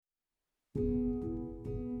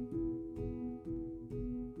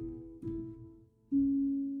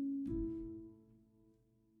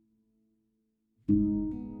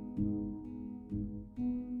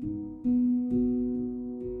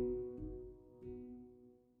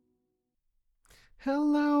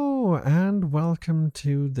Hello, and welcome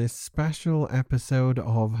to this special episode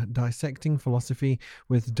of Dissecting Philosophy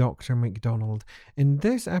with Dr. McDonald. In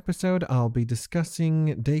this episode, I'll be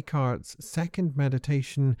discussing Descartes' second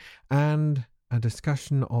meditation and a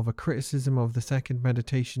discussion of a criticism of the second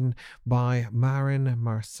meditation by Marin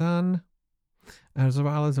Mersenne, as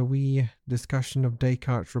well as a wee discussion of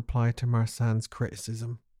Descartes' reply to Mersenne's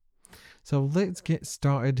criticism. So let's get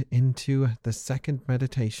started into the second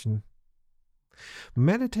meditation.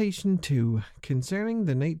 Meditation 2, concerning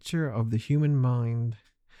the nature of the human mind,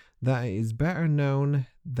 that it is better known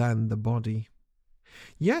than the body.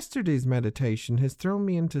 Yesterday's meditation has thrown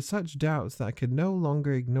me into such doubts that I could no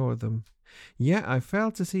longer ignore them, yet I fail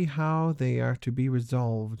to see how they are to be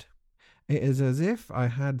resolved. It is as if I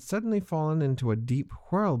had suddenly fallen into a deep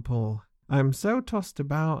whirlpool. I am so tossed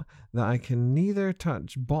about that I can neither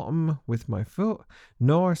touch bottom with my foot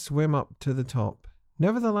nor swim up to the top.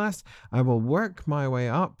 Nevertheless, I will work my way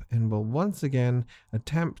up and will once again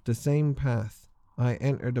attempt the same path I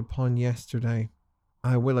entered upon yesterday.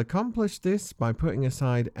 I will accomplish this by putting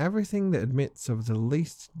aside everything that admits of the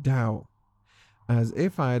least doubt, as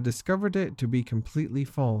if I had discovered it to be completely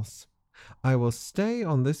false. I will stay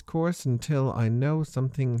on this course until I know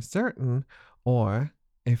something certain, or,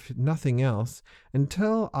 if nothing else,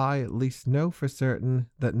 until I at least know for certain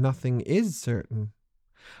that nothing is certain.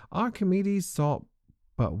 Archimedes sought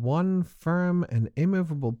but one firm and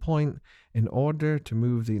immovable point in order to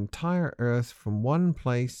move the entire earth from one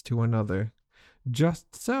place to another.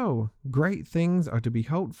 Just so, great things are to be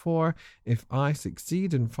hoped for if I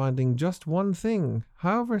succeed in finding just one thing,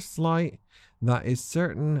 however slight, that is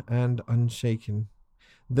certain and unshaken.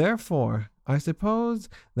 Therefore, I suppose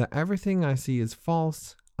that everything I see is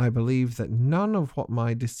false. I believe that none of what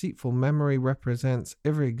my deceitful memory represents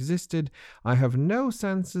ever existed. I have no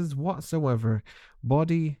senses whatsoever.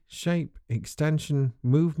 Body, shape, extension,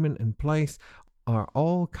 movement, and place are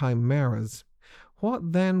all chimeras.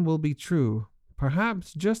 What then will be true?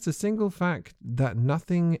 Perhaps just a single fact that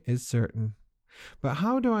nothing is certain. But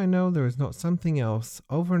how do I know there is not something else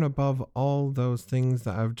over and above all those things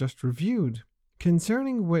that I have just reviewed,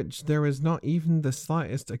 concerning which there is not even the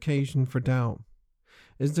slightest occasion for doubt?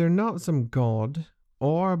 Is there not some God,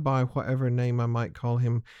 or by whatever name I might call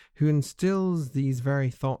him, who instills these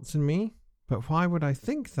very thoughts in me? But why would I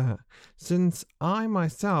think that, since I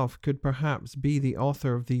myself could perhaps be the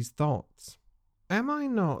author of these thoughts? Am I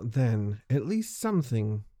not, then, at least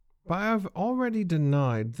something? But I have already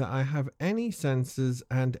denied that I have any senses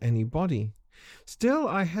and any body. Still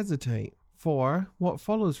I hesitate, for what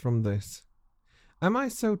follows from this? Am I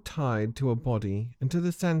so tied to a body and to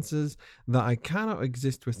the senses that I cannot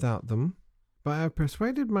exist without them? But I have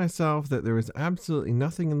persuaded myself that there is absolutely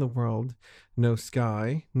nothing in the world, no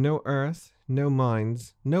sky, no earth, no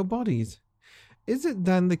minds, no bodies. Is it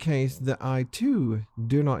then the case that I too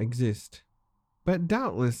do not exist? But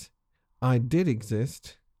doubtless I did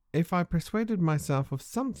exist, if I persuaded myself of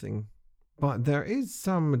something. But there is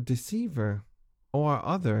some deceiver or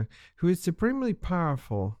other who is supremely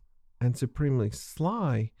powerful and supremely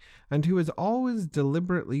sly, and who is always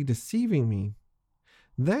deliberately deceiving me.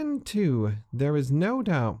 Then, too, there is no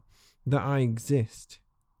doubt that I exist,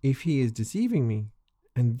 if he is deceiving me.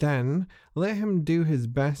 And then, let him do his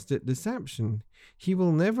best at deception. He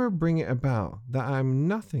will never bring it about that I am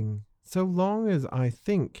nothing, so long as I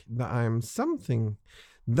think that I am something.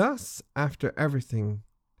 Thus, after everything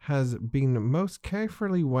has been most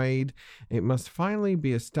carefully weighed, it must finally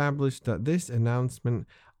be established that this announcement,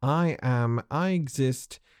 I am, I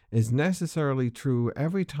exist, is necessarily true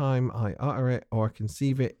every time I utter it or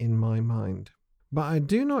conceive it in my mind. But I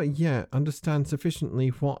do not yet understand sufficiently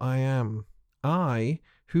what I am, I,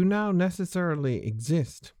 who now necessarily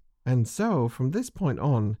exist. And so, from this point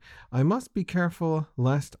on, I must be careful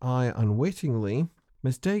lest I unwittingly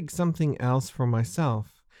mistake something else for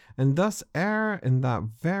myself, and thus err in that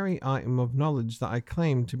very item of knowledge that I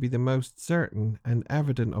claim to be the most certain and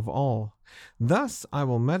evident of all. Thus I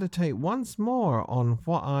will meditate once more on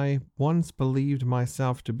what I once believed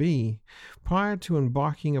myself to be, prior to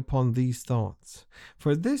embarking upon these thoughts.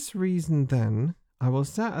 For this reason, then, I will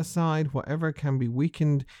set aside whatever can be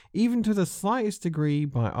weakened even to the slightest degree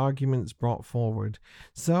by arguments brought forward,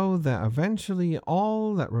 so that eventually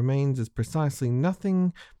all that remains is precisely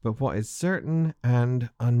nothing but what is certain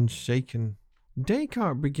and unshaken.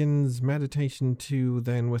 Descartes begins meditation 2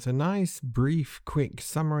 then with a nice, brief, quick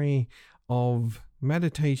summary of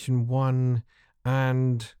meditation 1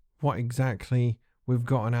 and what exactly we've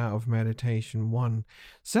gotten out of meditation 1.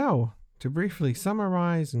 So, to briefly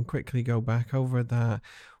summarize and quickly go back over that,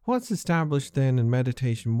 What's established then in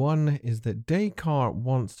Meditation 1 is that Descartes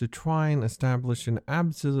wants to try and establish an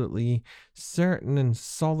absolutely certain and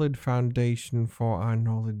solid foundation for our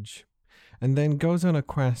knowledge, and then goes on a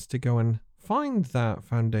quest to go and find that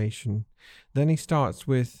foundation. Then he starts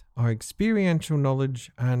with our experiential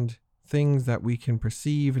knowledge and things that we can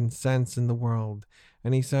perceive and sense in the world.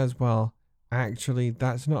 And he says, well, actually,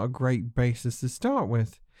 that's not a great basis to start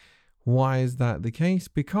with. Why is that the case?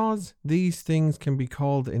 Because these things can be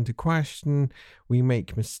called into question. We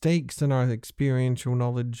make mistakes in our experiential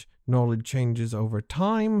knowledge. Knowledge changes over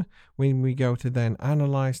time. When we go to then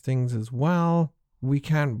analyze things as well, we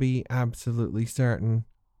can't be absolutely certain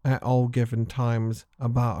at all given times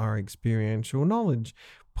about our experiential knowledge.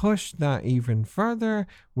 Push that even further,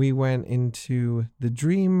 we went into the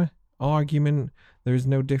dream argument. There's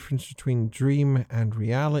no difference between dream and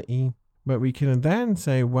reality. But we can then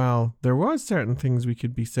say, well, there was certain things we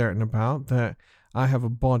could be certain about, that I have a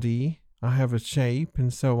body, I have a shape,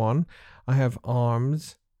 and so on. I have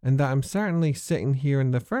arms, and that I'm certainly sitting here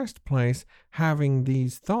in the first place having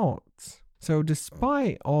these thoughts. So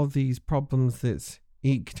despite all these problems that's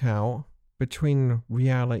eked out between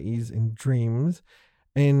realities and dreams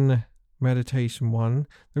in Meditation 1,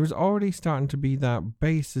 there was already starting to be that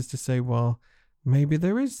basis to say, well, maybe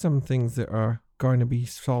there is some things that are going to be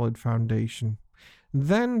solid foundation.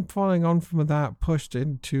 Then following on from that, pushed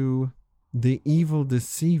into the evil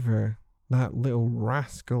deceiver, that little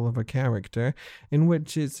rascal of a character, in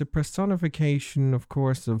which it's a personification, of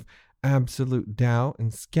course, of absolute doubt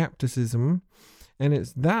and skepticism. And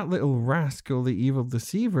it's that little rascal, the evil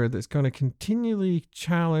deceiver, that's going to continually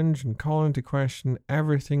challenge and call into question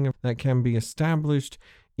everything that can be established,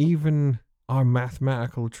 even our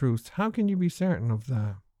mathematical truths. How can you be certain of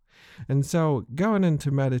that? And so going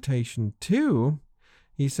into Meditation 2,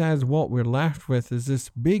 he says what we're left with is this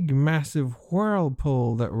big, massive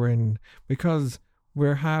whirlpool that we're in, because we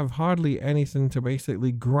have hardly anything to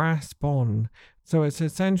basically grasp on. So it's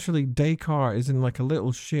essentially Descartes is in like a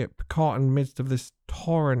little ship caught in the midst of this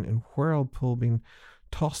torrent and whirlpool being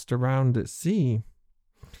tossed around at sea.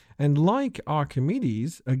 And like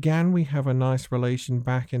Archimedes, again, we have a nice relation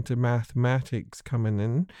back into mathematics coming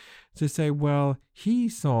in to say, well, he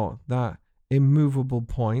saw that immovable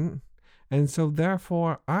point, and so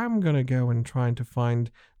therefore I'm going to go and try to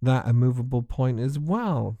find that immovable point as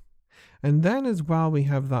well. And then as well, we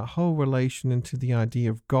have that whole relation into the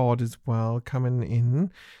idea of God as well coming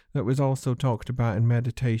in, that was also talked about in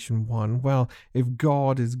Meditation 1. Well, if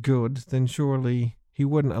God is good, then surely he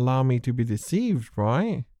wouldn't allow me to be deceived,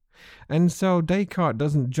 right? And so Descartes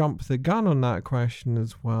doesn't jump the gun on that question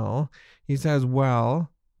as well. He says,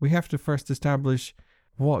 well, we have to first establish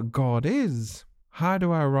what God is. How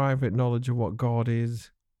do I arrive at knowledge of what God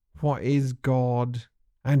is? What is God?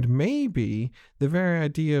 And maybe the very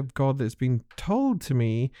idea of God that's been told to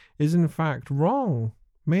me is in fact wrong.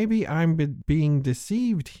 Maybe I'm being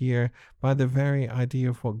deceived here by the very idea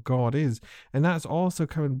of what God is. And that's also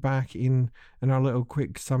coming back in our little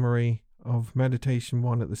quick summary of Meditation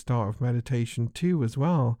 1 at the start of Meditation 2 as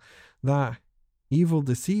well, that evil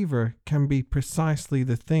deceiver can be precisely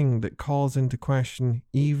the thing that calls into question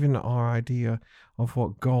even our idea of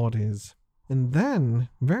what God is. And then,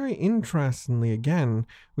 very interestingly again,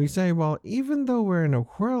 we say, well, even though we're in a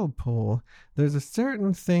whirlpool, there's a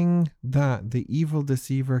certain thing that the evil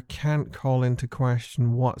deceiver can't call into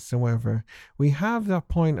question whatsoever. We have that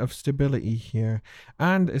point of stability here.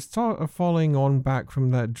 And it's sort of following on back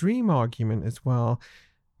from that dream argument as well,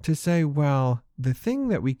 to say, well, the thing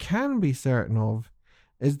that we can be certain of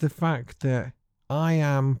is the fact that I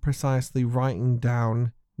am precisely writing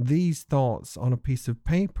down these thoughts on a piece of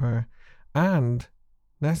paper, and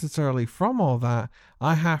necessarily from all that,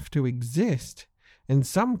 I have to exist in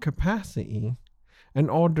some capacity in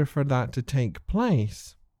order for that to take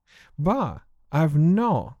place. But I've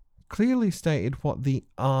not clearly stated what the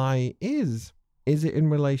I is. Is it in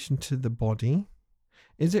relation to the body?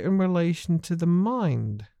 Is it in relation to the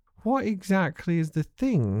mind? What exactly is the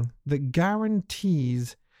thing that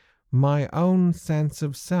guarantees my own sense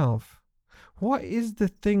of self? What is the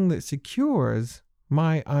thing that secures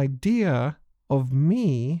my idea of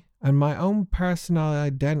me and my own personal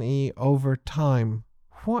identity over time?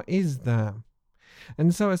 What is that?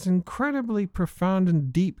 And so it's an incredibly profound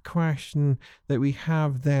and deep question that we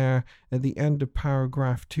have there at the end of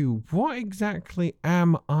paragraph 2. What exactly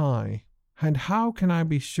am I? And how can I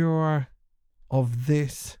be sure of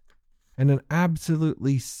this in an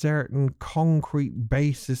absolutely certain concrete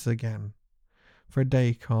basis again for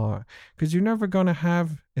Descartes? Because you're never going to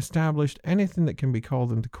have established anything that can be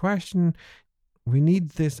called into question We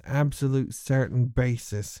need this absolute certain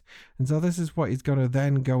basis. And so this is what he's going to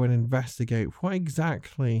then go and investigate. What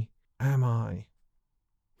exactly am I?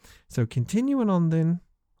 So continuing on then,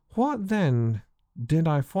 what then did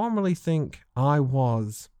I formerly think I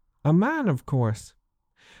was? A man, of course.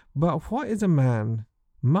 But what is a man?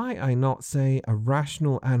 Might I not say a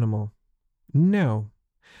rational animal? No,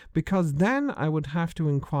 because then I would have to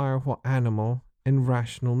inquire what animal and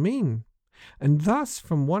rational mean. And thus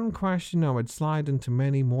from one question I would slide into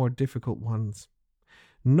many more difficult ones.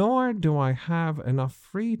 Nor do I have enough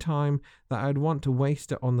free time that I'd want to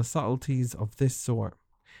waste it on the subtleties of this sort.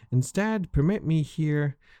 Instead, permit me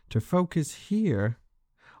here to focus here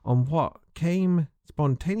on what came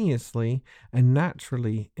spontaneously and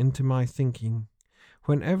naturally into my thinking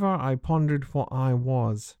whenever I pondered what I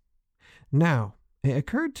was. Now, it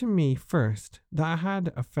occurred to me first that I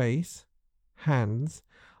had a face, hands,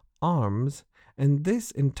 arms, and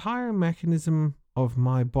this entire mechanism of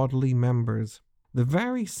my bodily members, the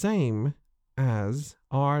very same as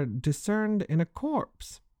are discerned in a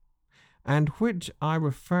corpse, and which I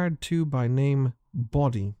referred to by name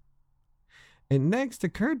body. It next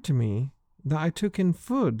occurred to me that I took in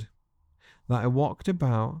food, that I walked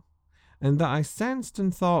about, and that I sensed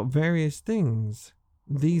and thought various things.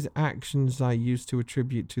 These actions I used to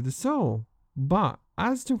attribute to the soul. But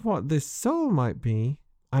as to what this soul might be,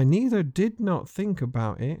 I neither did not think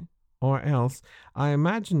about it, or else I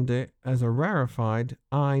imagined it as a rarefied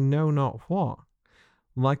I know not what,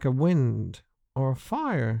 like a wind, or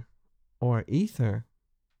fire, or ether,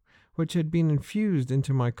 which had been infused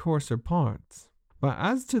into my coarser parts. But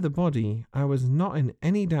as to the body, I was not in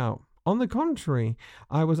any doubt. On the contrary,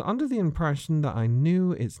 I was under the impression that I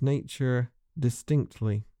knew its nature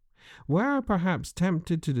distinctly. Were I perhaps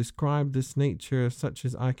tempted to describe this nature such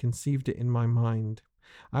as I conceived it in my mind,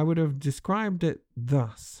 I would have described it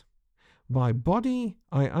thus. By body,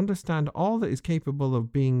 I understand all that is capable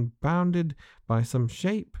of being bounded by some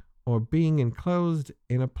shape, or being enclosed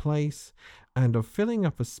in a place, and of filling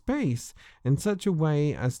up a space in such a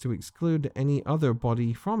way as to exclude any other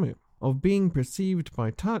body from it, of being perceived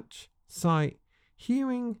by touch, sight,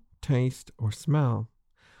 hearing, taste, or smell,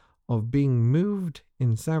 of being moved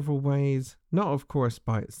in several ways, not of course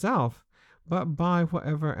by itself, but by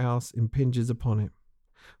whatever else impinges upon it.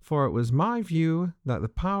 For it was my view that the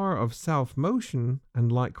power of self-motion,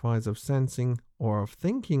 and likewise of sensing or of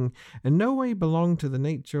thinking, in no way belonged to the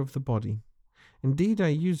nature of the body. Indeed, I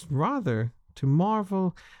used rather to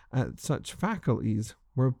marvel at such faculties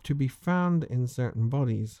were to be found in certain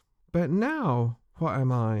bodies. But now, what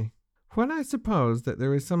am I? When I suppose that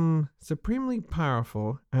there is some supremely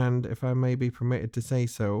powerful, and, if I may be permitted to say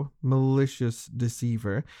so, malicious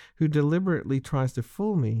deceiver, who deliberately tries to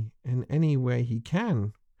fool me in any way he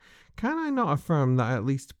can I not affirm that I at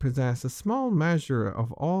least possess a small measure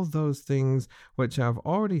of all those things which I have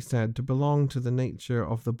already said to belong to the nature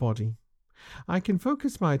of the body? I can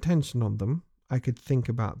focus my attention on them, I could think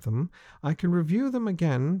about them, I can review them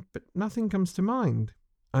again, but nothing comes to mind.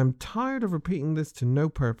 I'm tired of repeating this to no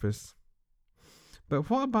purpose. But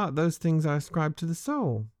what about those things I ascribe to the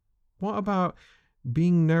soul? What about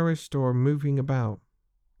being nourished or moving about?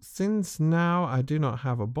 Since now I do not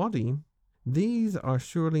have a body, these are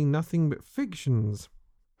surely nothing but fictions.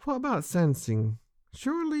 What about sensing?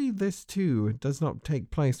 Surely this too does not take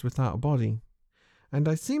place without a body. And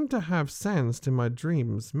I seem to have sensed in my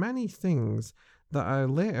dreams many things that I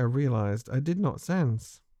later realized I did not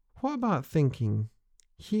sense. What about thinking?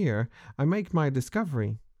 Here I make my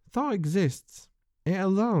discovery. Thought exists. It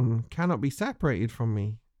alone cannot be separated from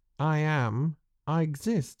me. I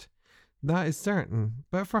exist. That is certain.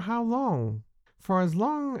 But for how long? For as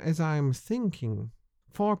long as I am thinking.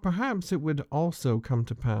 For perhaps it would also come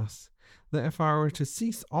to pass that if I were to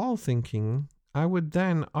cease all thinking, I would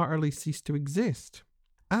then utterly cease to exist.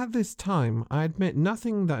 At this time, I admit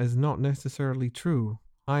nothing that is not necessarily true.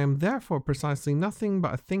 I am therefore precisely nothing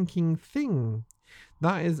but a thinking thing.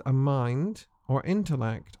 That is a mind, or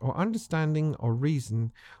intellect, or understanding, or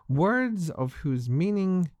reason, words of whose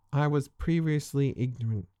meaning I was previously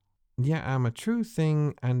ignorant. Yet I am a true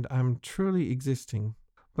thing, and am truly existing.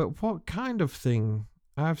 But what kind of thing?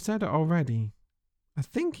 I have said it already. A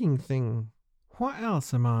thinking thing. What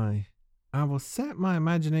else am I? I will set my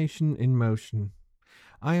imagination in motion.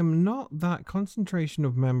 I am not that concentration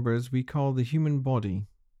of members we call the human body.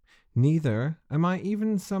 Neither am I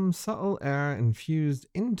even some subtle air infused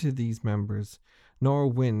into these members, nor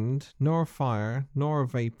wind, nor fire, nor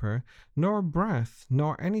vapor, nor breath,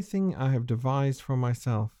 nor anything I have devised for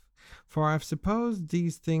myself. For I have supposed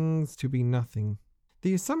these things to be nothing.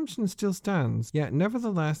 The assumption still stands, yet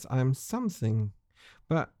nevertheless I am something.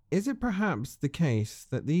 But Is it perhaps the case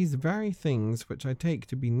that these very things which I take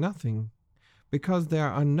to be nothing, because they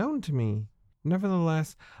are unknown to me,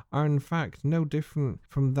 nevertheless are in fact no different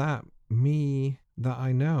from that me that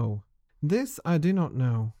I know? This I do not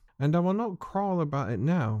know, and I will not quarrel about it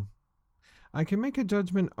now. I can make a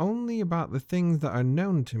judgment only about the things that are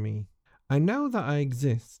known to me. I know that I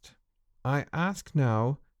exist. I ask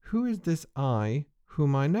now, who is this I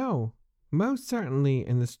whom I know? Most certainly,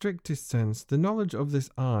 in the strictest sense, the knowledge of this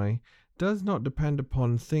I does not depend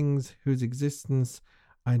upon things whose existence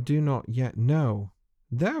I do not yet know.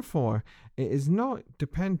 Therefore, it is not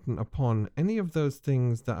dependent upon any of those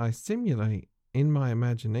things that I simulate in my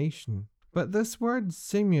imagination. But this word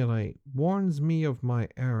simulate warns me of my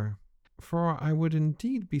error. For I would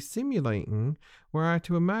indeed be simulating were I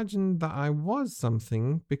to imagine that I was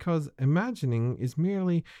something, because imagining is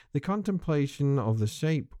merely the contemplation of the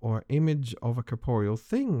shape or image of a corporeal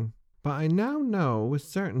thing. But I now know with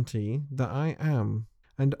certainty that I am,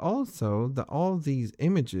 and also that all these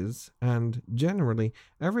images, and generally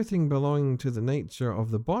everything belonging to the nature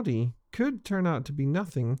of the body, could turn out to be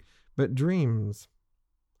nothing but dreams.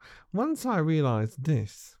 Once I realized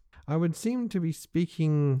this, I would seem to be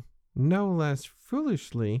speaking no less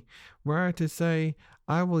foolishly were I to say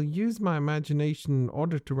I will use my imagination in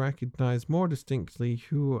order to recognize more distinctly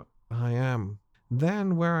who I am,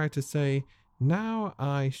 than were I to say, now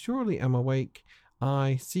I surely am awake,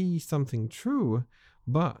 I see something true,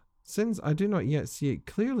 but since I do not yet see it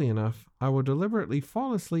clearly enough, I will deliberately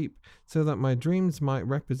fall asleep so that my dreams might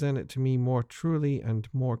represent it to me more truly and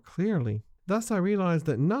more clearly. Thus I realize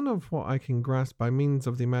that none of what I can grasp by means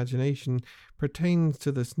of the imagination pertains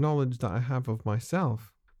to this knowledge that I have of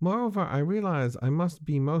myself. Moreover, I realize I must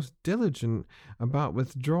be most diligent about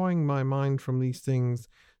withdrawing my mind from these things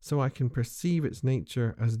so I can perceive its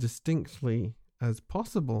nature as distinctly as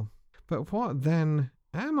possible. But what then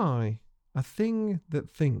am I? A thing that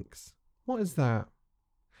thinks. What is that?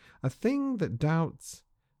 A thing that doubts,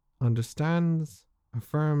 understands,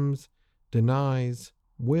 affirms, denies,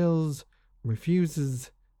 wills, refuses,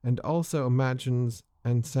 and also imagines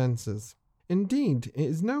and senses. Indeed, it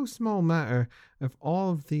is no small matter if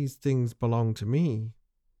all of these things belong to me.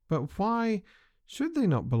 But why should they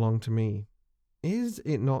not belong to me? Is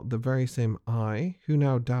it not the very same I who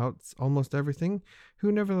now doubts almost everything,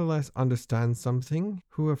 who nevertheless understands something,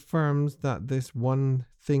 who affirms that this one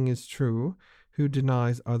thing is true, who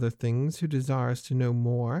denies other things, who desires to know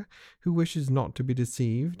more, who wishes not to be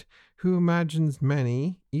deceived, who imagines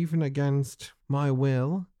many, even against my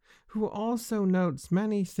will, who also notes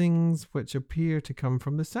many things which appear to come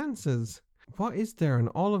from the senses? What is there in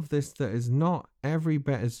all of this that is not every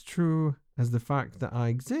bit as true as the fact that I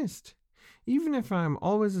exist? Even if I am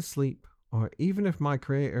always asleep, or even if my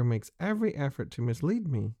Creator makes every effort to mislead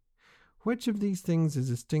me, which of these things is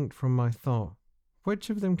distinct from my thought? Which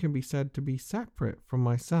of them can be said to be separate from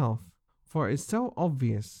myself? For it is so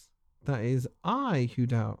obvious that it is I who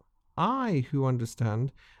doubt, I who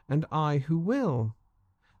understand, and I who will,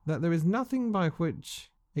 that there is nothing by which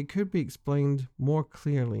it could be explained more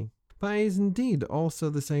clearly. But it is indeed also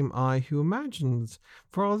the same I who imagines,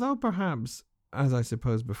 for although perhaps, as I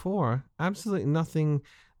supposed before, absolutely nothing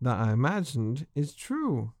that I imagined is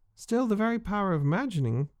true, still the very power of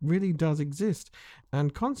imagining really does exist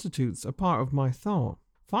and constitutes a part of my thought.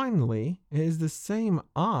 Finally, it is the same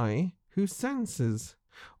I who senses,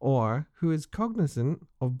 or who is cognizant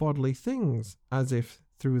of bodily things, as if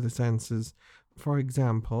through the senses. For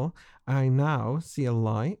example, I now see a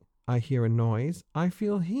light, I hear a noise, I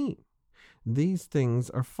feel heat. These things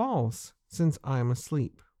are false, since I am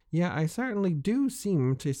asleep. Yet I certainly do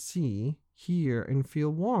seem to see, hear, and feel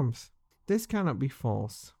warmth. This cannot be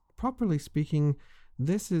false. Properly speaking,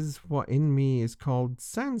 this is what in me is called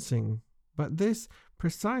sensing. But this,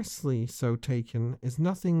 precisely so taken, is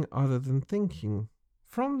nothing other than thinking.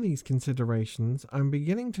 From these considerations, I'm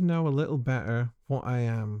beginning to know a little better what I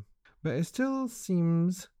am. But it still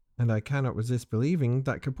seems, and I cannot resist believing,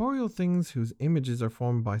 that corporeal things whose images are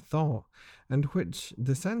formed by thought, and which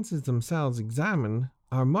the senses themselves examine,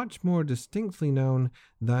 are much more distinctly known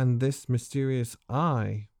than this mysterious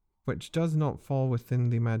I, which does not fall within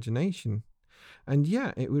the imagination. And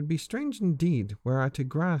yet it would be strange indeed were I to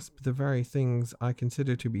grasp the very things I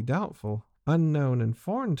consider to be doubtful, unknown and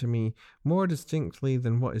foreign to me, more distinctly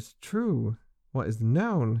than what is true, what is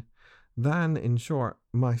known, than, in short,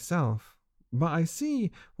 myself. But I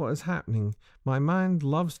see what is happening. My mind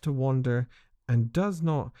loves to wander, and does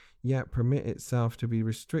not yet permit itself to be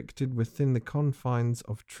restricted within the confines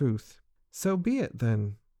of truth. So be it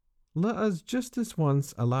then. let us just this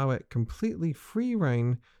once allow it completely free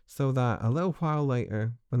rein, so that a little while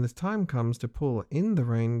later, when this time comes to pull in the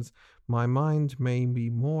reins, my mind may be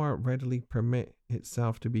more readily permit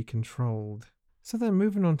itself to be controlled. So then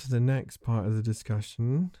moving on to the next part of the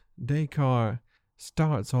discussion, Descartes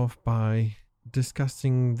starts off by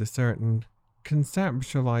discussing the certain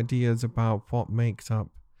conceptual ideas about what makes up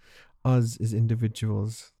us as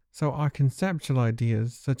individuals. So our conceptual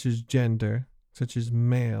ideas, such as gender, such as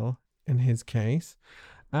male in his case,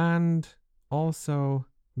 and also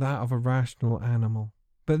that of a rational animal.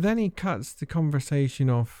 But then he cuts the conversation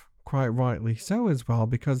off quite rightly so as well,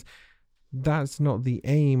 because that's not the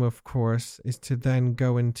aim, of course, is to then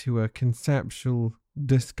go into a conceptual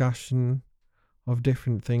discussion of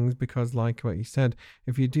different things, because like what you said,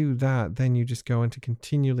 if you do that, then you just go into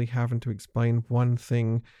continually having to explain one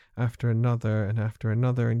thing after another and after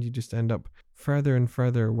another, and you just end up further and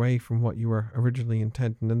further away from what you were originally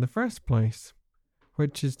intending in the first place,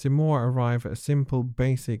 which is to more arrive at a simple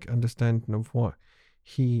basic understanding of what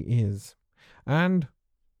he is. And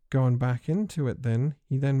going back into it then,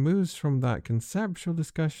 he then moves from that conceptual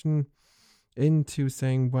discussion into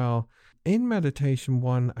saying, well, in meditation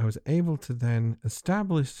 1, I was able to then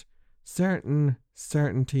establish certain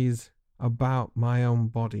certainties about my own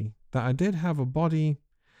body. That I did have a body,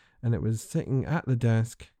 and it was sitting at the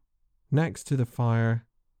desk next to the fire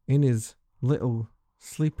in his little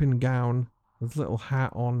sleeping gown, his little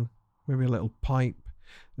hat on, maybe a little pipe,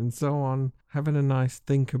 and so on, having a nice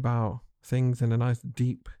think about things in a nice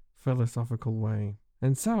deep philosophical way.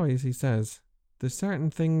 And so, as he says, there's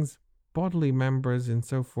certain things, bodily members and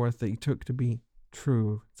so forth, that he took to be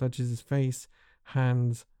true, such as his face,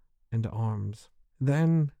 hands, and arms.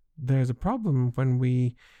 Then there's a problem when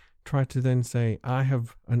we try to then say, I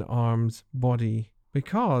have an arms body,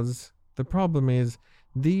 because the problem is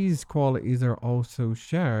these qualities are also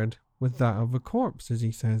shared with that of a corpse, as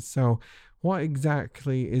he says. So what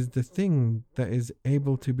exactly is the thing that is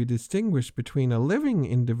able to be distinguished between a living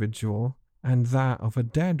individual and that of a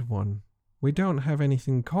dead one? We don't have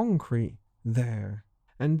anything concrete there.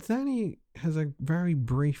 And then he has a very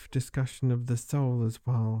brief discussion of the soul as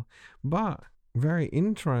well. But very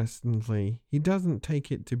interestingly, he doesn't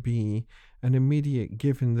take it to be an immediate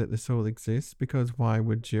given that the soul exists, because why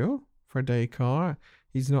would you? For Descartes,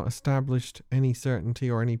 he's not established any certainty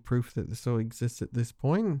or any proof that the soul exists at this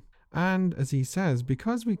point. And as he says,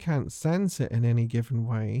 because we can't sense it in any given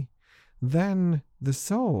way, then the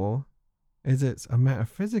soul, as it's a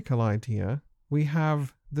metaphysical idea, we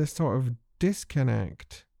have this sort of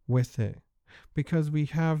disconnect with it, because we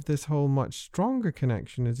have this whole much stronger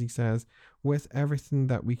connection, as he says, with everything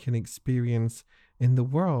that we can experience in the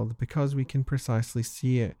world, because we can precisely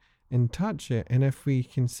see it and touch it. And if we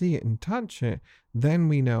can see it and touch it, then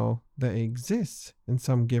we know that it exists in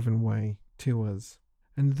some given way to us.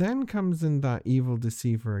 And then comes in that evil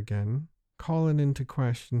deceiver again, calling into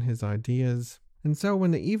question his ideas. And so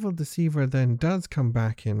when the evil deceiver then does come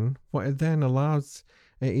back in, what it then allows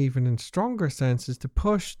it, even in stronger sense, is to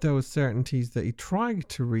push those certainties that he tried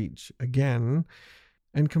to reach again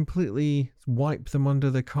and completely wipe them under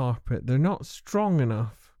the carpet. They're not strong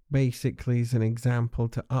enough, basically, as an example,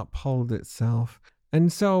 to uphold itself.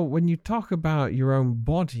 And so when you talk about your own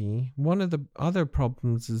body, one of the other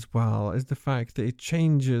problems as well is the fact that it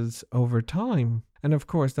changes over time. And of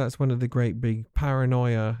course, that's one of the great big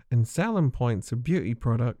paranoia and selling points of beauty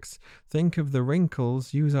products. Think of the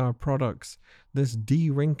wrinkles, use our products, this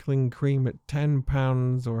de-wrinkling cream at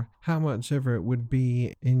 £10 or how much ever it would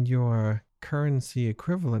be in your currency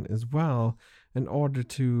equivalent as well, in order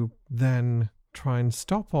to then try and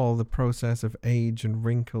stop all the process of age and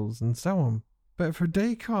wrinkles and so on. But for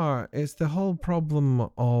Descartes, it's the whole problem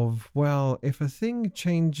of, well, if a thing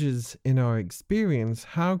changes in our experience,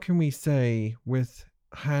 how can we say with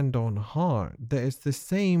hand on heart that it's the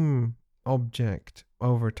same object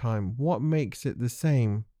over time? What makes it the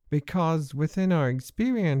same? Because within our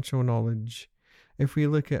experiential knowledge, if we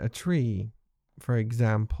look at a tree, for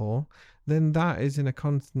example, then that is in a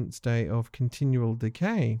constant state of continual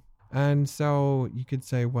decay. And so you could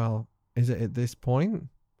say, well, is it at this point?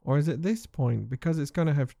 Or is it this point? Because it's going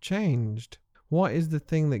to have changed. What is the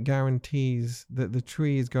thing that guarantees that the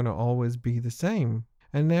tree is going to always be the same?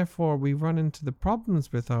 And therefore we run into the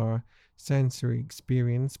problems with our sensory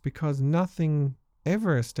experience, because nothing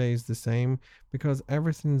ever stays the same, because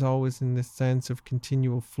everything's always in this sense of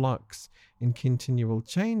continual flux and continual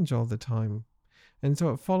change all the time. And so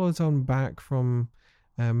it follows on back from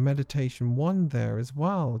meditation 1 there as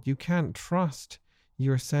well. You can't trust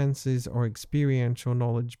your senses or experiential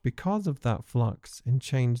knowledge because of that flux and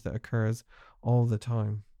change that occurs all the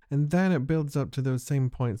time. And then it builds up to those same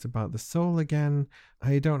points about the soul again.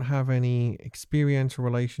 I don't have any experiential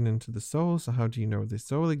relation into the soul, so how do you know the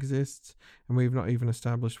soul exists? And we've not even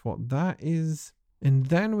established what that is. And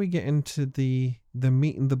then we get into the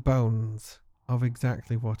meat and the bones of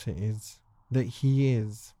exactly what it is that he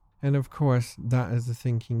is. And of course, that is a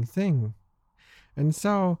thinking thing. And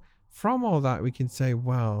so, from all that, we can say,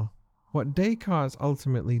 well, what Descartes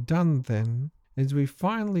ultimately done then is we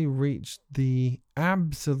finally reached the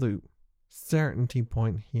absolute certainty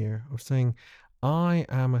point here of saying, I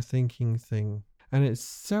am a thinking thing. And it's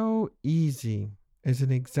so easy as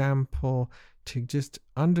an example to just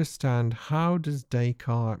understand how does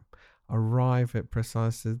Descartes arrive at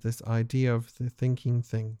precisely this idea of the thinking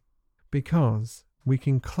thing. Because we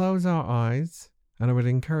can close our eyes, and I would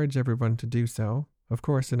encourage everyone to do so, of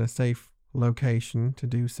course in a safe location to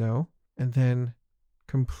do so, and then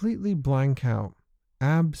completely blank out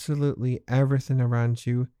absolutely everything around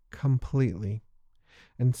you completely.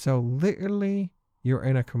 And so literally you're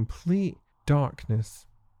in a complete darkness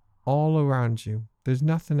all around you. There's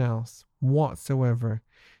nothing else whatsoever.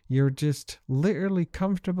 You're just literally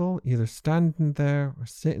comfortable either standing there or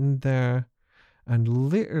sitting there, and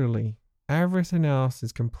literally everything else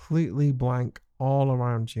is completely blank all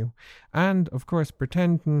around you. And of course,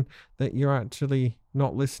 pretending that you're actually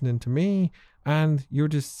not listening to me and you're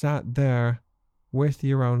just sat there with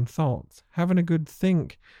your own thoughts, having a good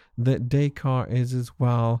think that Descartes is as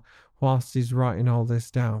well whilst he's writing all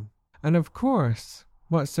this down. And of course,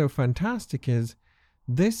 what's so fantastic is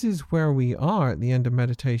this is where we are at the end of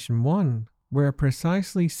Meditation 1. We're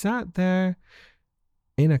precisely sat there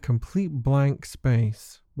in a complete blank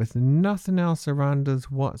space with nothing else around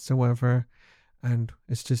us whatsoever, and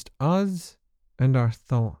it's just us and our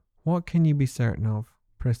thought. What can you be certain of?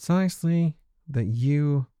 Precisely that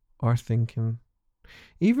you are thinking.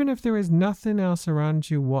 Even if there is nothing else around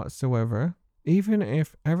you whatsoever, even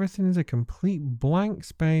if everything is a complete blank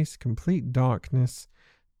space, complete darkness,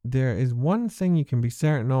 there is one thing you can be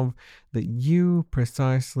certain of, that you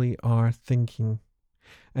precisely are thinking.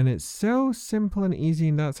 And it's so simple and easy,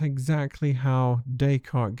 and that's exactly how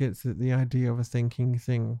Descartes gets at the idea of a thinking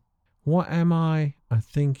thing. What am I? A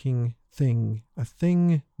thinking thing. A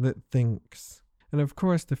thing that thinks. And of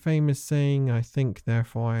course the famous saying, I think,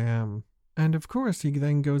 therefore I am. And of course he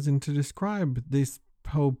then goes in to describe this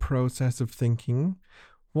whole process of thinking.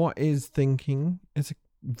 What is thinking? It's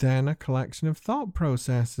then a collection of thought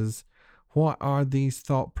processes. What are these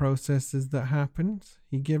thought processes that happen?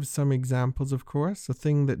 He gives some examples, of course. A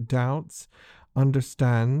thing that doubts,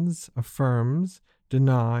 understands, affirms,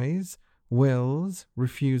 denies, wills,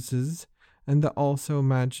 refuses, and that also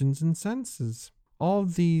imagines and senses. All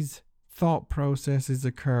these thought processes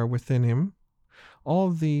occur within him. All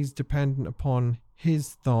these dependent upon his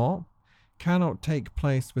thought, cannot take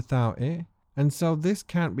place without it. And so this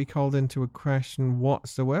can't be called into a question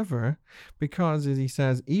whatsoever, because, as he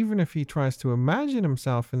says, even if he tries to imagine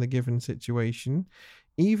himself in the given situation,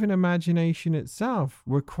 even imagination itself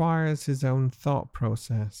requires his own thought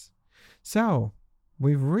process. So,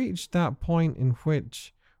 we've reached that point in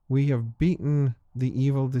which we have beaten the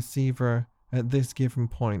evil deceiver at this given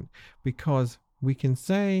point, because we can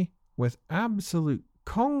say with absolute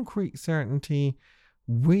concrete certainty,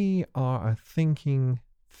 we are a thinking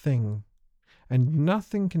thing. And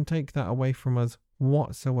nothing can take that away from us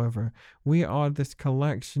whatsoever. We are this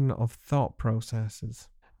collection of thought processes.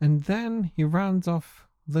 And then he rounds off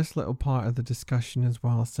this little part of the discussion as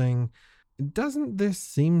well, saying, doesn't this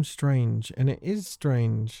seem strange? And it is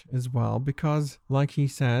strange as well, because, like he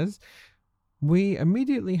says, we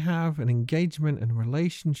immediately have an engagement and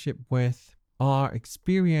relationship with our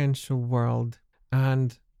experiential world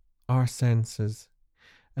and our senses.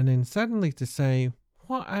 And then suddenly to say,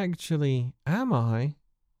 what actually am I,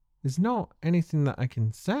 is not anything that I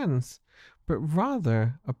can sense, but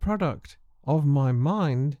rather a product of my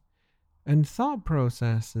mind and thought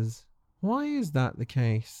processes. Why is that the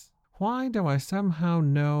case? Why do I somehow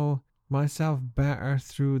know myself better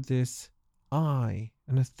through this I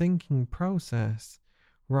and a thinking process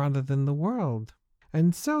rather than the world?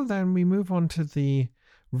 And so then we move on to the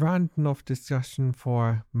rounding off discussion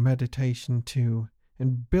for Meditation 2,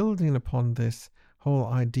 and building upon this whole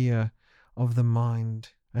idea of the mind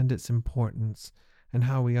and its importance and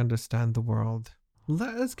how we understand the world.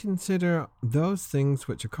 Let us consider those things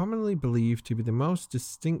which are commonly believed to be the most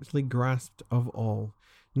distinctly grasped of all,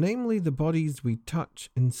 namely the bodies we touch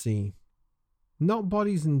and see. Not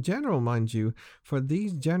bodies in general, mind you, for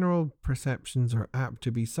these general perceptions are apt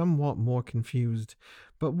to be somewhat more confused,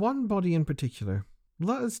 but one body in particular.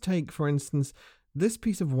 Let us take, for instance, this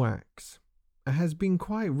piece of wax. It has been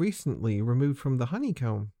quite recently removed from the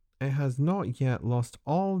honeycomb. it has not yet lost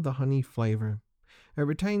all the honey flavor. It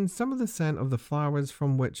retains some of the scent of the flowers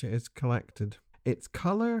from which it is collected. Its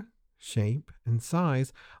color, shape, and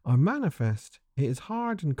size are manifest. It is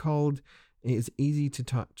hard and cold. It is easy to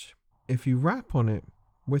touch. If you rap on it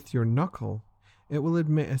with your knuckle, it will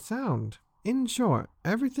emit a sound. In short,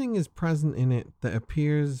 everything is present in it that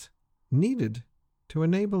appears needed to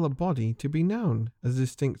enable a body to be known as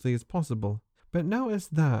distinctly as possible. But notice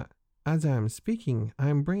that, as I am speaking, I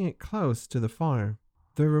am bringing it close to the fire.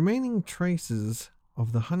 The remaining traces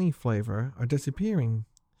of the honey flavor are disappearing.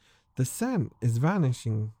 The scent is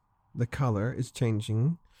vanishing. The color is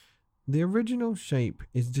changing. The original shape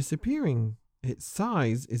is disappearing. Its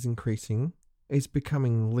size is increasing. It's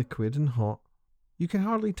becoming liquid and hot. You can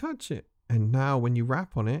hardly touch it. And now when you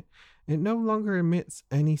rap on it, it no longer emits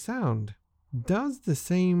any sound. Does the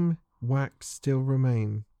same wax still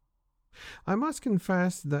remain? I must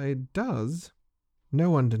confess that it does. No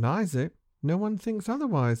one denies it. No one thinks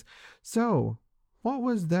otherwise. So, what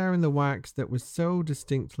was there in the wax that was so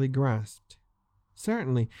distinctly grasped?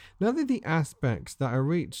 Certainly, none of the aspects that are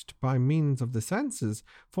reached by means of the senses,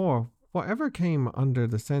 for whatever came under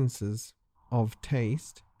the senses of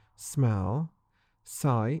taste, smell,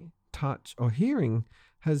 sight, touch, or hearing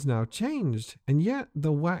has now changed, and yet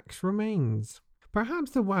the wax remains.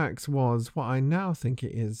 Perhaps the wax was what I now think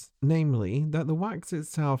it is, namely, that the wax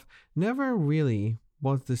itself never really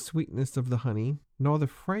was the sweetness of the honey, nor the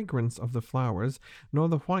fragrance of the flowers, nor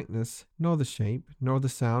the whiteness, nor the shape, nor the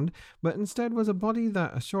sound, but instead was a body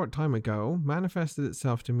that a short time ago manifested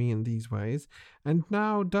itself to me in these ways, and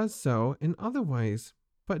now does so in other ways.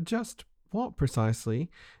 But just what precisely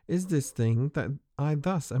is this thing that I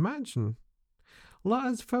thus imagine? Let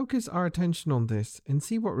us focus our attention on this and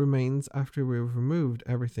see what remains after we have removed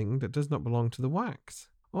everything that does not belong to the wax.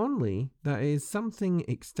 Only that it is something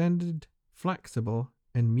extended, flexible,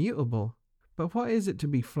 and mutable. But what is it to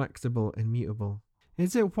be flexible and mutable?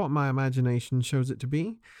 Is it what my imagination shows it to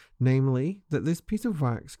be? Namely, that this piece of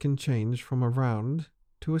wax can change from a round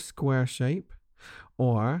to a square shape,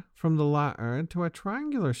 or from the latter to a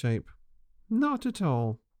triangular shape? Not at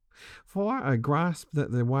all. For I grasp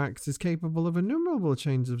that the wax is capable of innumerable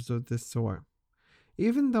changes of this sort,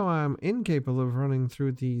 even though I am incapable of running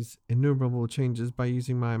through these innumerable changes by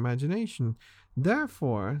using my imagination.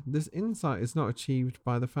 Therefore, this insight is not achieved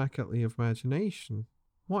by the faculty of imagination.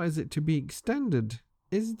 What is it to be extended?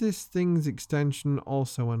 Is this thing's extension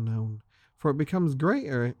also unknown? For it becomes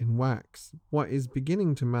greater in wax, what is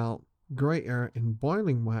beginning to melt, greater in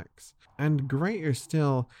boiling wax, and greater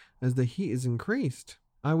still as the heat is increased.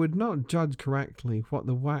 I would not judge correctly what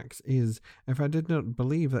the wax is if I did not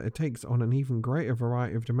believe that it takes on an even greater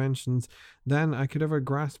variety of dimensions than I could ever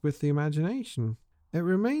grasp with the imagination. It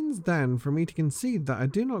remains then for me to concede that I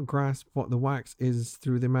do not grasp what the wax is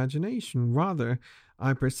through the imagination. Rather,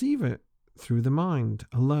 I perceive it through the mind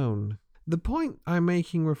alone. The point I'm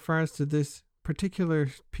making refers to this particular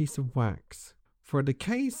piece of wax. For the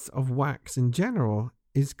case of wax in general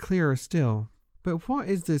is clearer still. But what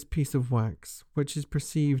is this piece of wax, which is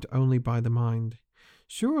perceived only by the mind?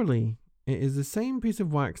 Surely it is the same piece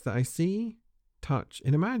of wax that I see, touch,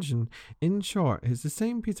 and imagine. In short, it is the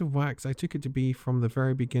same piece of wax I took it to be from the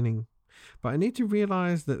very beginning. But I need to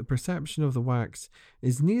realize that the perception of the wax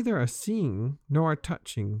is neither a seeing, nor a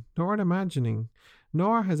touching, nor an imagining,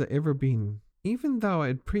 nor has it ever been, even though it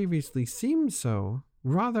had previously seemed so.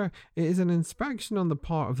 Rather, it is an inspection on the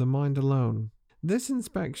part of the mind alone. This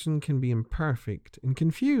inspection can be imperfect and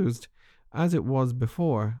confused, as it was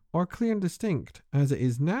before, or clear and distinct, as it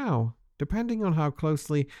is now, depending on how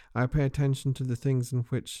closely I pay attention to the things in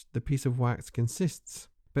which the piece of wax consists.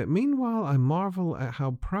 But meanwhile I marvel at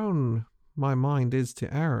how prone my mind is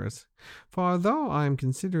to errors, for although I am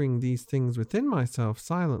considering these things within myself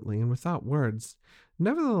silently and without words,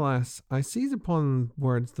 nevertheless I seize upon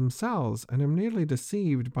words themselves, and am nearly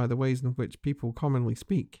deceived by the ways in which people commonly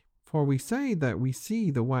speak. For we say that we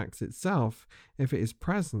see the wax itself if it is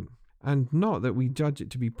present, and not that we judge it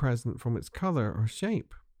to be present from its color or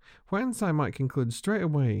shape. Whence I might conclude straight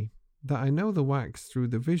away that I know the wax through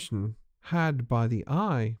the vision had by the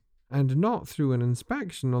eye, and not through an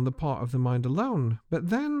inspection on the part of the mind alone. But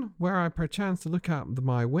then, were I perchance to look out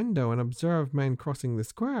my window and observe men crossing the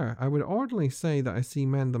square, I would ordinarily say that I see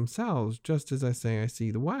men themselves, just as I say I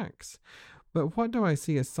see the wax. But what do I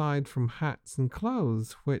see aside from hats and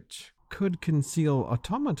clothes, which could conceal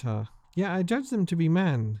automata? Yet I judge them to be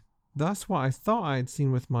men. Thus what I thought I had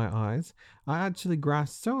seen with my eyes, I actually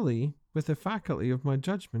grasp solely with the faculty of my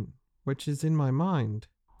judgment, which is in my mind.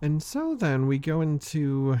 And so then we go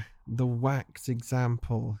into the wax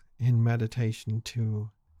example in meditation 2.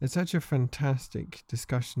 It's such a fantastic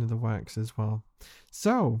discussion of the wax as well.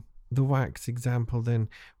 So, the wax example then,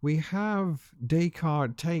 we have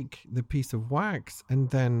Descartes take the piece of wax and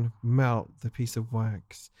then melt the piece of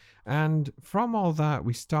wax. And from all that,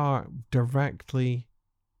 we start directly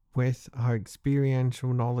with our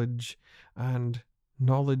experiential knowledge and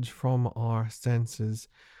knowledge from our senses.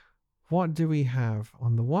 What do we have?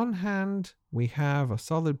 On the one hand, we have a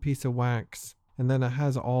solid piece of wax, and then it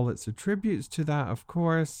has all its attributes to that, of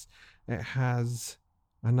course. It has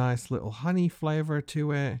a nice little honey flavor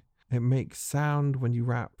to it. It makes sound when you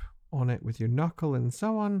rap on it with your knuckle and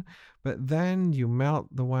so on. But then you melt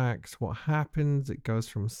the wax. What happens? It goes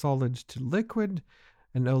from solid to liquid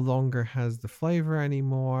and no longer has the flavor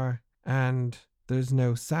anymore, and there's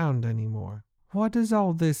no sound anymore. What does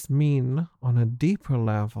all this mean on a deeper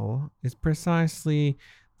level is precisely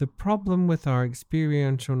the problem with our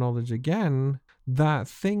experiential knowledge again, that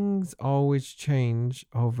things always change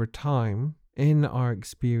over time in our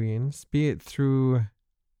experience, be it through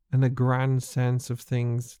in a grand sense of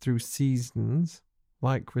things through seasons,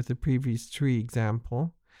 like with the previous tree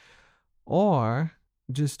example, or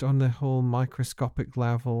just on the whole microscopic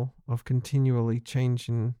level of continually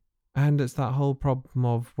changing. And it's that whole problem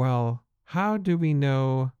of, well, how do we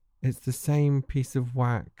know it's the same piece of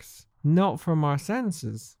wax? Not from our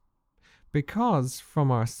senses. Because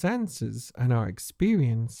from our senses and our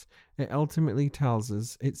experience, it ultimately tells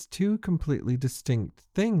us it's two completely distinct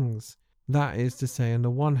things. That is to say, on the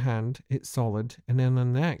one hand, it's solid, and then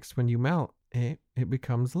on the next, when you melt it, it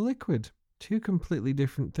becomes liquid. Two completely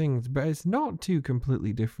different things, but it's not two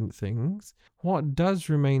completely different things. What does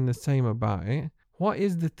remain the same about it, what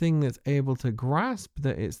is the thing that's able to grasp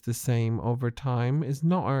that it's the same over time, is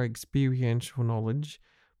not our experiential knowledge,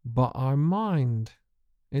 but our mind.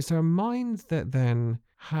 It's our mind that then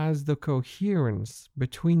has the coherence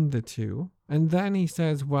between the two. And then he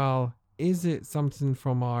says, well, is it something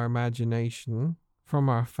from our imagination, from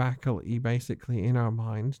our faculty basically in our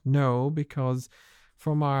mind? No, because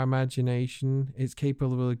from our imagination, it's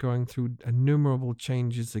capable of going through innumerable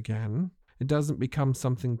changes again. It doesn't become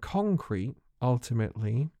something concrete,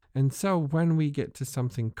 ultimately. And so when we get to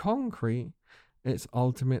something concrete, it's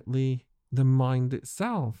ultimately the mind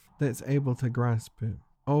itself that's able to grasp it.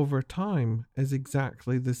 Over time is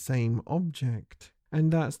exactly the same object.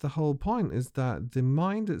 And that's the whole point, is that the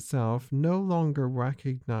mind itself no longer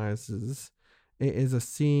recognizes it is a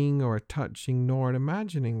seeing or a touching nor an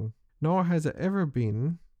imagining, nor has it ever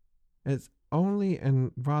been. It's only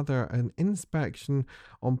rather an inspection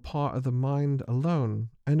on part of the mind alone.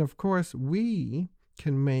 And of course, we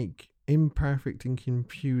can make imperfect and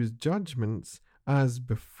confused judgments as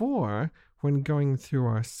before when going through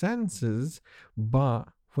our senses, but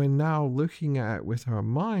when now looking at it with our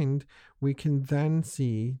mind, we can then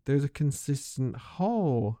see there's a consistent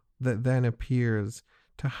whole that then appears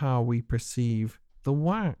to how we perceive the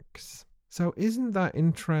wax. So isn't that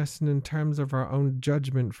interesting in terms of our own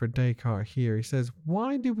judgment for Descartes here? He says,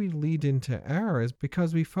 why do we lead into errors?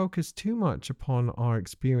 Because we focus too much upon our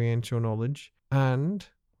experiential knowledge. And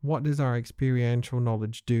what does our experiential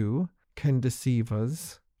knowledge do? Can deceive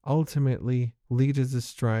us, ultimately lead us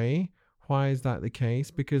astray. Why is that the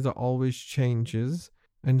case? Because it always changes.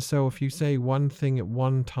 And so if you say one thing at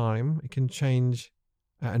one time, it can change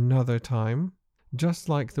at another time. Just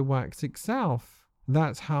like the wax itself.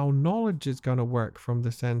 That's how knowledge is going to work from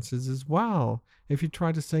the senses as well. If you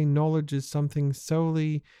try to say knowledge is something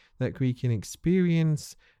solely that we can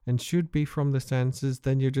experience and should be from the senses,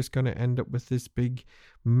 then you're just going to end up with this big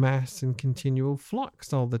mess and continual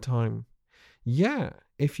flux all the time. Yeah,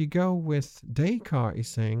 if you go with Descartes, he's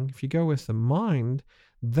saying, if you go with the mind,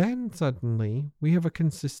 then suddenly we have a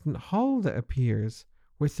consistent whole that appears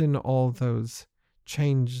within all those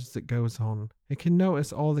changes that goes on. It can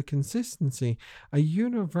notice all the consistency. A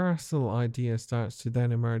universal idea starts to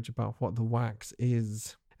then emerge about what the wax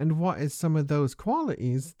is. And what is some of those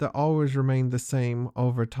qualities that always remain the same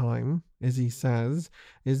over time, as he says,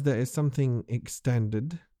 is that it's something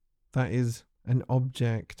extended, that is an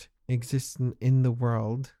object existing in the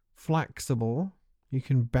world, flexible, you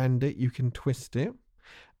can bend it, you can twist it,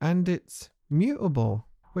 and it's mutable,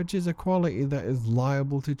 which is a quality that is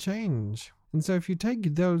liable to change. And so if you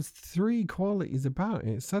take those three qualities about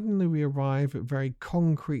it, suddenly we arrive at a very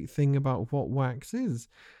concrete thing about what wax is.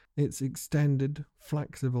 It's extended,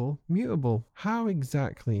 flexible, mutable. How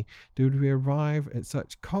exactly do we arrive at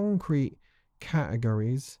such concrete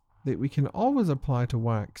categories that we can always apply to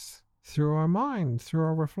wax? Through our mind, through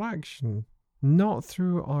our reflection, not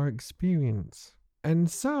through our experience. And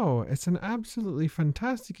so it's an absolutely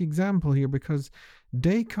fantastic example here, because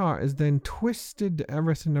Descartes has then twisted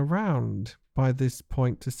everything around by this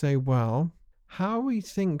point to say, well, how we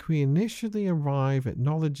think we initially arrive at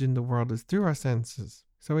knowledge in the world is through our senses.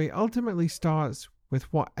 So he ultimately starts with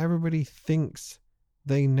what everybody thinks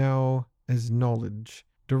they know as knowledge,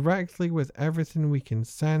 directly with everything we can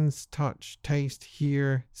sense, touch, taste,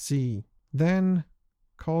 hear, see. Then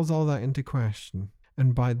calls all that into question.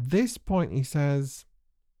 And by this point, he says,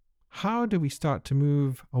 how do we start to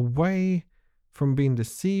move away from being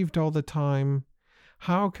deceived all the time?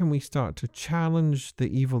 How can we start to challenge the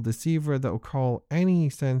evil deceiver that will call any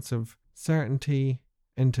sense of certainty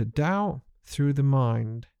into doubt through the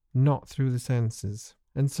mind, not through the senses?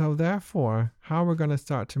 And so therefore, how we're going to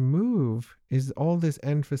start to move is all this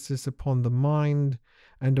emphasis upon the mind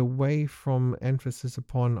and away from emphasis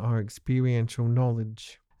upon our experiential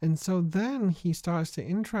knowledge. And so then he starts to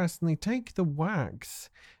interestingly take the wax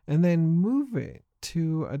and then move it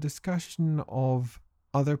to a discussion of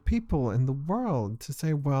other people in the world, to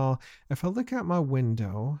say, well, if I look out my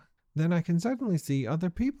window, then I can suddenly see other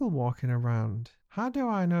people walking around. How do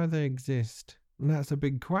I know they exist? And that's a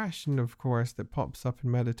big question, of course, that pops up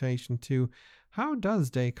in meditation too. How does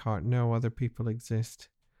Descartes know other people exist?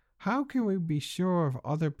 How can we be sure of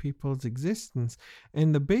other people's existence?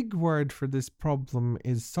 And the big word for this problem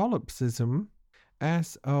is solipsism.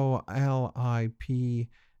 S-O-L-I-P-S-M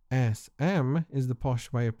is the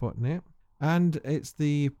posh way of putting it. And it's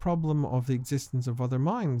the problem of the existence of other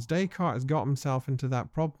minds. Descartes has got himself into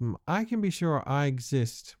that problem. I can be sure I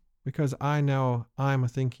exist because I know I'm a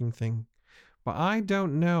thinking thing. But I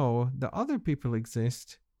don't know that other people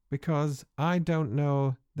exist because I don't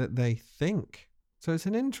know that they think. So it's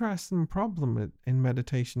an interesting problem in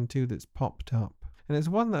meditation too that's popped up. And it's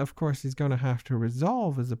one that, of course, he's going to have to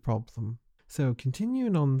resolve as a problem. So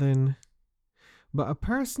continuing on then. But a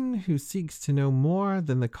person who seeks to know more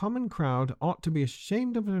than the common crowd ought to be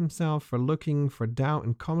ashamed of himself for looking for doubt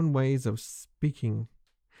in common ways of speaking.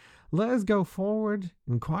 Let us go forward,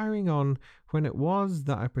 inquiring on when it was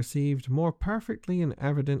that I perceived more perfectly and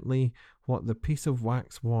evidently what the piece of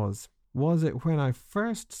wax was. Was it when I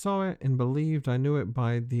first saw it and believed I knew it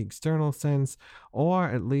by the external sense, or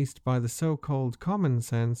at least by the so-called common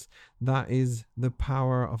sense, that is, the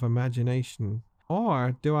power of imagination?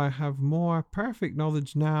 Or do I have more perfect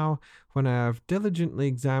knowledge now, when I have diligently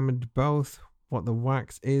examined both what the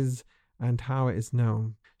wax is and how it is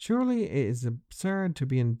known? Surely it is absurd to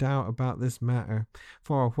be in doubt about this matter,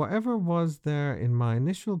 for whatever was there in my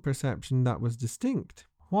initial perception that was distinct?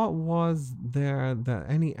 What was there that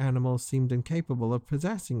any animal seemed incapable of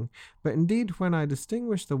possessing? But indeed, when I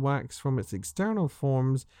distinguished the wax from its external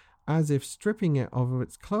forms, as if stripping it of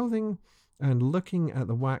its clothing, and looking at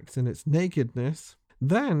the wax in its nakedness,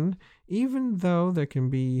 then, even though there can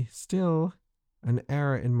be still an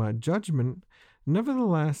error in my judgment,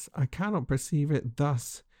 nevertheless I cannot perceive it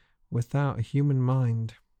thus without a human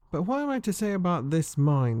mind. But what am I to say about this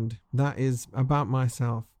mind, that is, about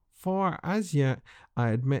myself? For as yet I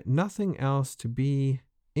admit nothing else to be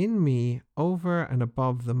in me over and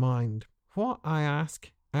above the mind. What, I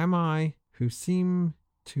ask, am I who seem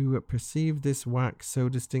to perceive this wax so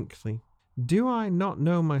distinctly? Do I not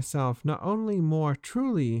know myself not only more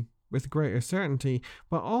truly with greater certainty,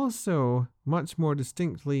 but also much more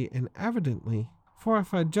distinctly and evidently? For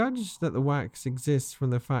if I judge that the wax exists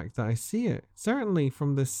from the fact that I see it, certainly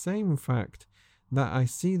from the same fact that I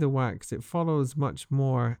see the wax, it follows much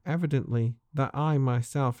more evidently that I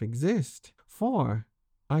myself exist. For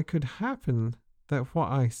I could happen that what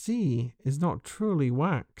I see is not truly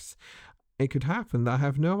wax. It could happen that I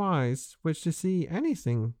have no eyes which to see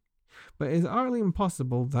anything. But it is utterly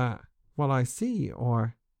impossible that what I see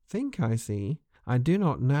or think I see, I do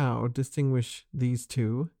not now distinguish these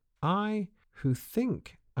two. I who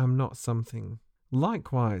think am not something.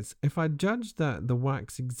 Likewise, if I judge that the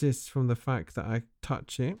wax exists from the fact that I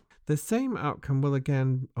touch it, the same outcome will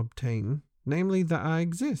again obtain, namely that I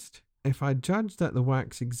exist. If I judge that the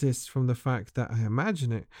wax exists from the fact that I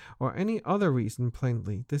imagine it, or any other reason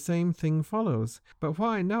plainly, the same thing follows. But what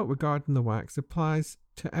I note regarding the wax applies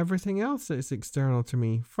to everything else that is external to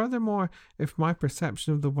me. Furthermore, if my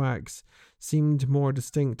perception of the wax seemed more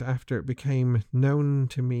distinct after it became known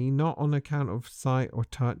to me, not on account of sight or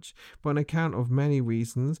touch, but on account of many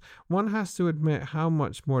reasons, one has to admit how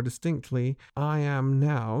much more distinctly I am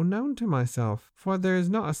now known to myself. For there is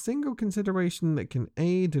not a single consideration that can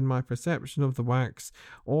aid in my perception of the wax,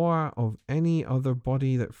 or of any other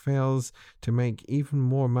body, that fails to make even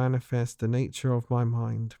more manifest the nature of my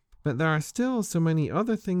mind. But there are still so many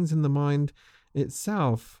other things in the mind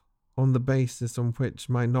itself on the basis on which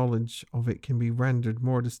my knowledge of it can be rendered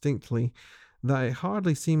more distinctly, that it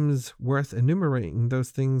hardly seems worth enumerating those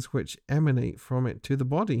things which emanate from it to the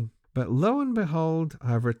body. But lo and behold,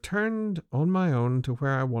 I have returned on my own to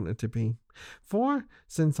where I wanted to be. For,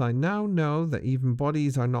 since I now know that even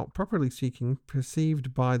bodies are not, properly speaking,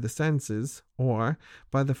 perceived by the senses, or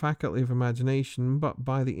by the faculty of imagination, but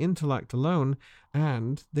by the intellect alone,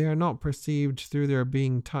 and they are not perceived through their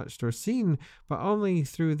being touched or seen, but only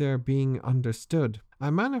through their being understood,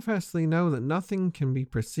 I manifestly know that nothing can be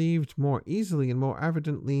perceived more easily and more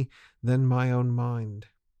evidently than my own mind.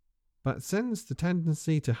 But since the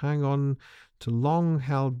tendency to hang on to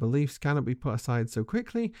long-held beliefs cannot be put aside so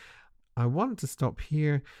quickly, I want to stop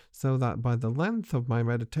here so that by the length of my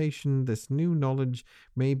meditation, this new knowledge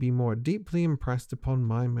may be more deeply impressed upon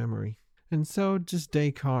my memory. And so just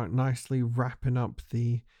Descartes nicely wrapping up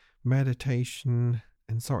the meditation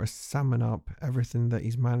and sort of summing up everything that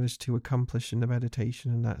he's managed to accomplish in the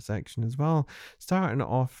meditation in that section as well, starting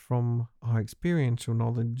off from our experiential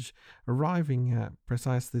knowledge, arriving at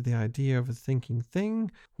precisely the idea of a thinking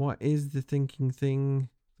thing. What is the thinking thing?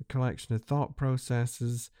 The collection of thought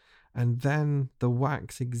processes, and then the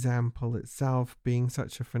wax example itself being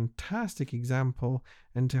such a fantastic example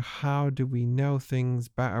into how do we know things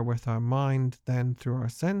better with our mind than through our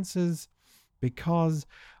senses, because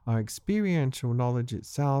our experiential knowledge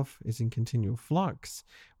itself is in continual flux.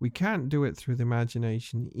 We can't do it through the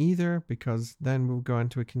imagination either, because then we'll go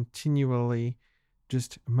into a continually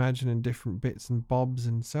just imagining different bits and bobs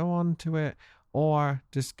and so on to it, or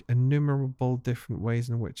just innumerable different ways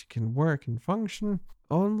in which it can work and function.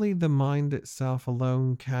 Only the mind itself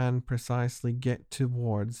alone can precisely get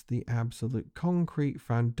towards the absolute concrete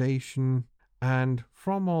foundation, and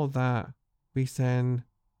from all that we then,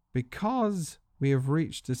 because we have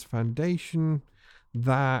reached this foundation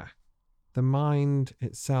that the mind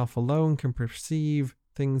itself alone can perceive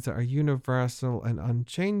things that are universal and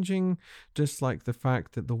unchanging, just like the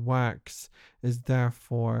fact that the wax is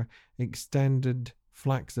therefore extended,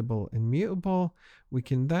 flexible, and mutable, we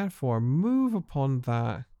can therefore move upon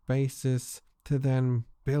that basis to then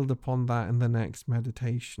build upon that in the next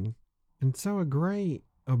meditation. And so a great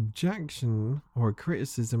objection or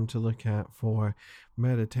criticism to look at for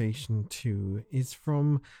meditation 2 is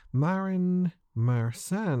from Marin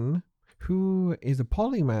Mersenne, who is a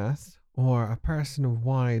polymath or a person of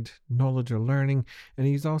wide knowledge or learning, and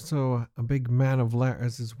he's also a big man of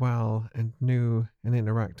letters as well, and knew and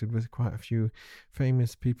interacted with quite a few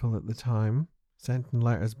famous people at the time, sending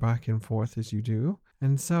letters back and forth as you do.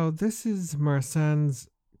 And so this is Mersenne's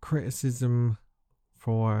criticism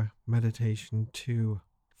for meditation 2.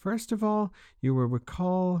 First of all, you will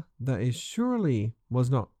recall that it surely was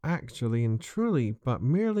not actually and truly, but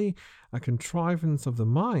merely a contrivance of the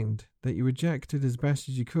mind, that you rejected as best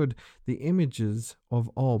as you could the images of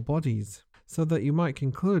all bodies, so that you might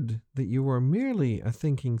conclude that you were merely a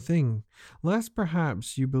thinking thing, lest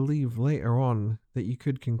perhaps you believe later on that you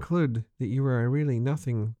could conclude that you were really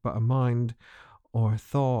nothing but a mind, or a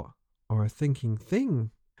thought, or a thinking thing.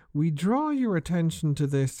 We draw your attention to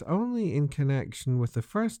this only in connection with the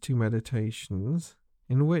first two meditations,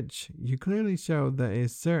 in which you clearly showed that it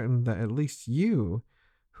is certain that at least you,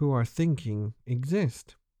 who are thinking,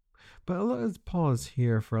 exist. But let us pause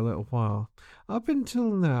here for a little while. Up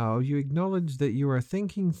until now, you acknowledge that you are a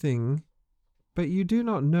thinking thing, but you do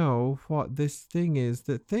not know what this thing is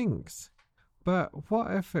that thinks. But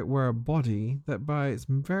what if it were a body that by its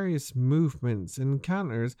various movements and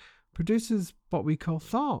encounters produces what we call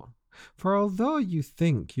thought? For although you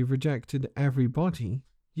think you've rejected every body,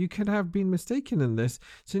 you could have been mistaken in this,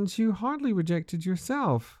 since you hardly rejected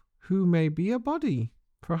yourself, who may be a body.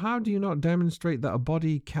 For how do you not demonstrate that a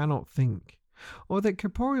body cannot think, or that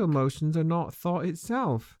corporeal motions are not thought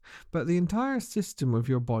itself, but the entire system of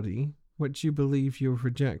your body, which you believe you have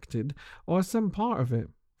rejected, or some part of it?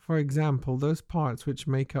 For example, those parts which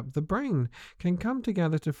make up the brain can come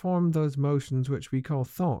together to form those motions which we call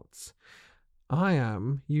thoughts. I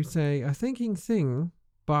am, you say, a thinking thing,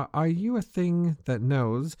 but are you a thing that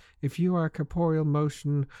knows if you are a corporeal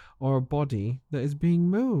motion or a body that is being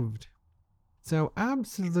moved? So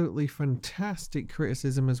absolutely fantastic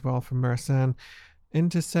criticism as well from Mersenne,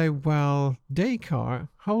 and to say, well, Descartes,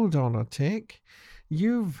 hold on a tick,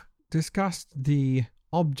 you've discussed the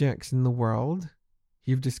objects in the world,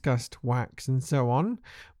 you've discussed wax and so on,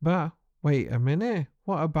 but wait a minute,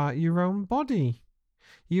 what about your own body?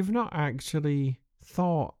 You've not actually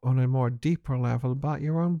thought on a more deeper level about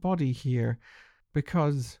your own body here,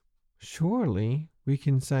 because surely we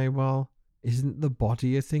can say, well, isn't the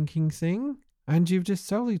body a thinking thing? And you've just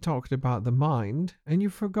solely talked about the mind, and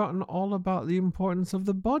you've forgotten all about the importance of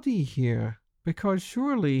the body here. Because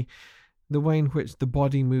surely the way in which the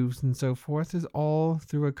body moves and so forth is all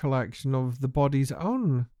through a collection of the body's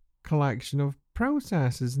own collection of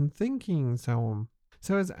processes and thinking and so on.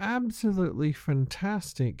 So it's absolutely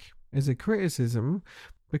fantastic as a criticism,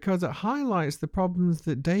 because it highlights the problems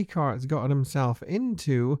that Descartes got himself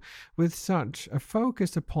into with such a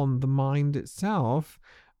focus upon the mind itself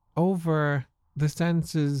over the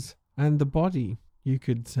senses and the body, you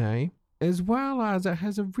could say, as well as it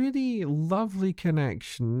has a really lovely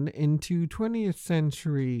connection into 20th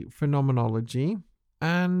century phenomenology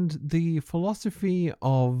and the philosophy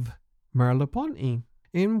of Merleau-Ponty,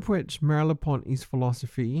 in which Merleau-Ponty's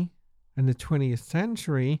philosophy in the 20th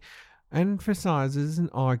century emphasizes and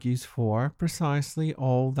argues for precisely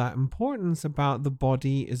all that importance about the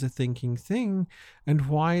body as a thinking thing. And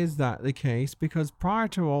why is that the case? Because prior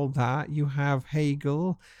to all that, you have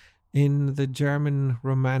Hegel in the German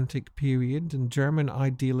Romantic period and German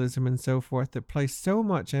idealism and so forth that placed so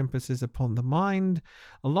much emphasis upon the mind.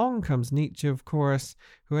 Along comes Nietzsche, of course,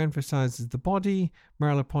 who emphasizes the body.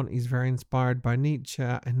 Merleau-Ponty is very inspired by Nietzsche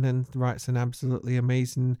and then writes an absolutely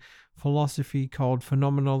amazing philosophy called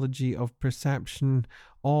Phenomenology of Perception,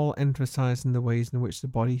 all emphasizing the ways in which the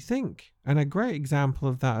body think. And a great example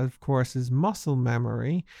of that, of course, is muscle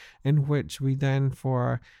memory, in which we then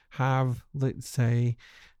have, let's say,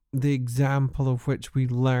 the example of which we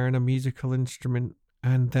learn a musical instrument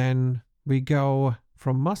and then we go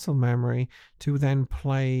from muscle memory to then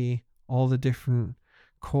play all the different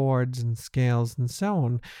chords and scales and so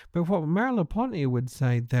on. But what Merleau-Ponty would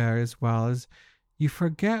say there as well is you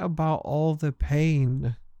forget about all the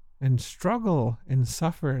pain and struggle and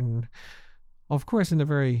suffering, of course in a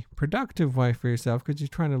very productive way for yourself because you're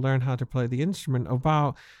trying to learn how to play the instrument,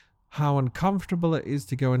 about how uncomfortable it is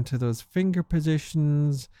to go into those finger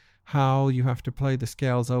positions, how you have to play the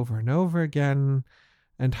scales over and over again,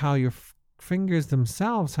 and how your fingers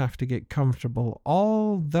themselves have to get comfortable.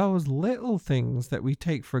 All those little things that we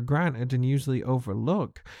take for granted and usually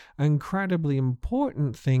overlook, incredibly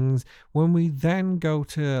important things when we then go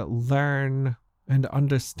to learn and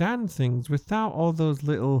understand things. Without all those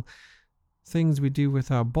little things we do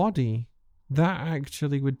with our body, that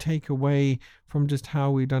actually would take away from just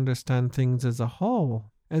how we'd understand things as a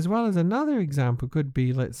whole. As well as another example could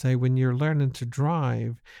be, let's say, when you're learning to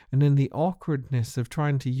drive and in the awkwardness of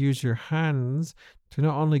trying to use your hands to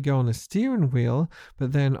not only go on the steering wheel,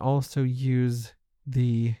 but then also use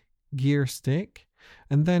the gear stick,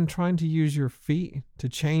 and then trying to use your feet to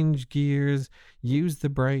change gears, use the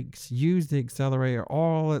brakes, use the accelerator,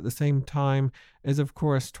 all at the same time, is of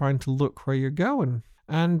course trying to look where you're going.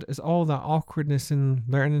 And as all that awkwardness in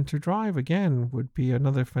learning to drive, again, would be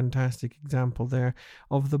another fantastic example there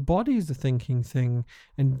of the body as a thinking thing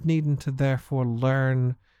and needing to therefore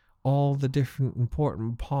learn all the different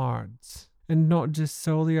important parts and not just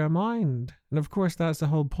solely our mind. And of course, that's the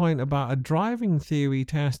whole point about a driving theory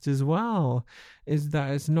test as well, is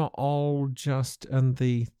that it's not all just on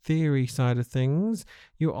the theory side of things.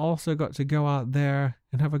 You also got to go out there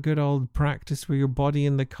and have a good old practice with your body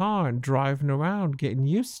in the car and driving around, getting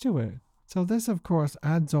used to it. So this, of course,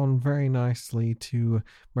 adds on very nicely to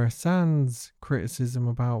Mersann's criticism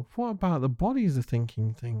about what about the body as a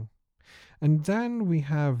thinking thing. And then we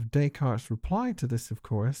have Descartes' reply to this, of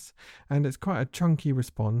course, and it's quite a chunky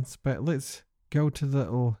response, but let's go to the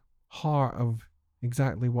little heart of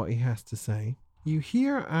exactly what he has to say. You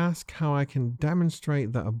here ask how I can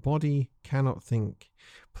demonstrate that a body cannot think.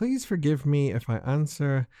 Please forgive me if I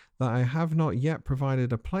answer that I have not yet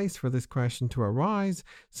provided a place for this question to arise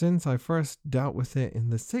since I first dealt with it in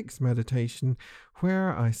the 6th meditation,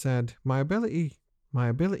 where I said, My ability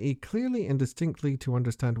clearly and distinctly to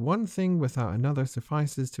understand one thing without another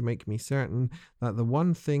suffices to make me certain that the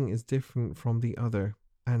one thing is different from the other,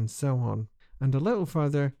 and so on. And a little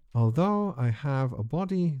further, although I have a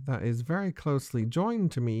body that is very closely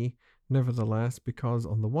joined to me, nevertheless, because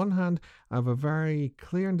on the one hand, I have a very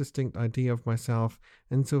clear and distinct idea of myself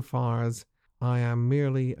insofar as I am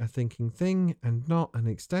merely a thinking thing and not an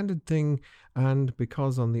extended thing, and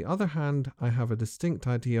because on the other hand, I have a distinct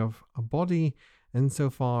idea of a body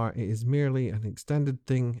insofar it is merely an extended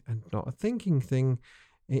thing and not a thinking thing,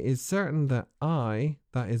 it is certain that I,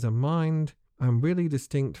 that is a mind, am really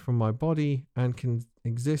distinct from my body and can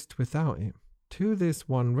exist without it. To this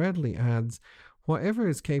one readily adds, whatever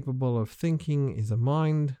is capable of thinking is a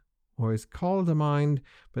mind, or is called a mind,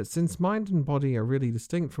 but since mind and body are really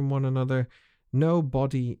distinct from one another, no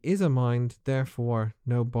body is a mind, therefore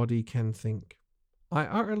no body can think. I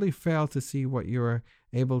utterly fail to see what you are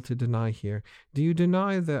able to deny here. Do you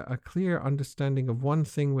deny that a clear understanding of one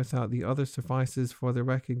thing without the other suffices for the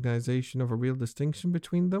recognition of a real distinction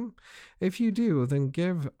between them? If you do, then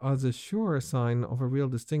give us a surer sign of a real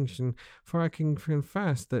distinction, for I can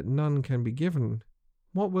confess that none can be given.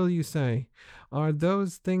 What will you say? Are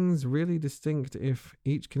those things really distinct if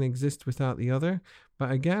each can exist without the other?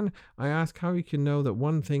 But again, I ask how you can know that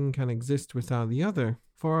one thing can exist without the other.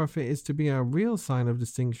 For if it is to be a real sign of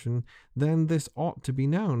distinction, then this ought to be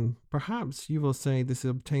known. Perhaps you will say this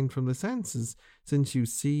is obtained from the senses, since you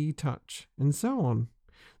see, touch, and so on.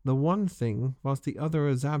 The one thing, whilst the other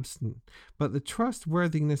is absent. But the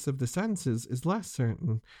trustworthiness of the senses is less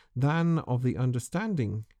certain than of the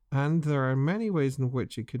understanding. And there are many ways in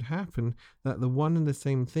which it could happen that the one and the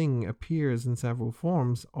same thing appears in several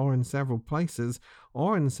forms, or in several places,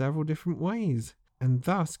 or in several different ways, and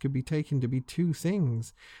thus could be taken to be two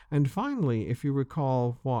things. And finally, if you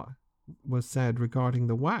recall what was said regarding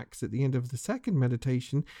the wax at the end of the second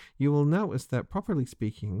meditation, you will notice that, properly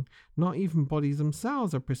speaking, not even bodies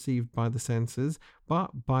themselves are perceived by the senses,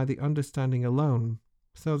 but by the understanding alone,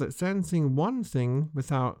 so that sensing one thing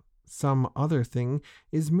without some other thing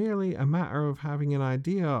is merely a matter of having an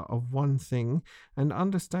idea of one thing, and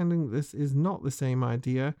understanding this is not the same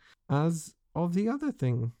idea as of the other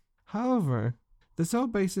thing. However, the sole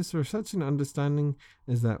basis for such an understanding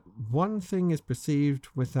is that one thing is perceived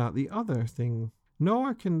without the other thing.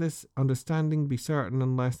 Nor can this understanding be certain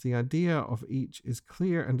unless the idea of each is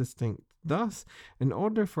clear and distinct. Thus, in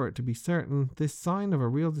order for it to be certain, this sign of a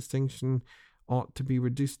real distinction ought to be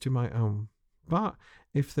reduced to my own. But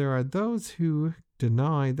if there are those who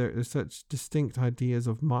deny there are such distinct ideas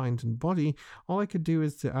of mind and body, all I could do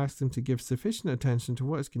is to ask them to give sufficient attention to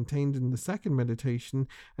what is contained in the second meditation,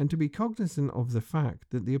 and to be cognizant of the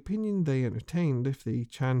fact that the opinion they entertained, if they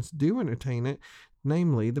chance do entertain it,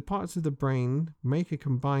 namely, the parts of the brain make a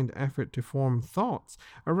combined effort to form thoughts,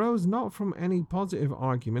 arose not from any positive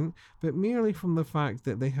argument, but merely from the fact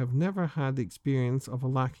that they have never had the experience of a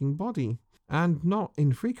lacking body, and not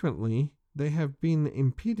infrequently they have been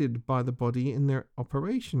impeded by the body in their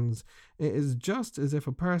operations. It is just as if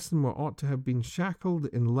a person were ought to have been shackled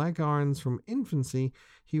in leg irons from infancy.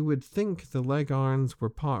 He would think the leg irons were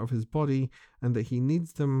part of his body, and that he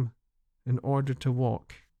needs them in order to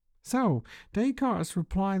walk. So, Descartes'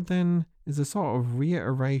 reply then is a sort of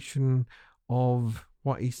reiteration of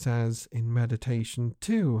what he says in Meditation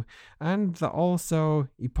 2, and that also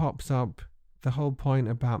he pops up the whole point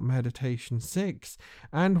about Meditation 6,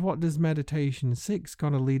 and what does Meditation 6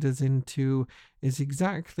 going to lead us into is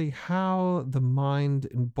exactly how the mind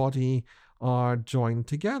and body are joined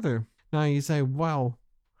together. Now you say, well,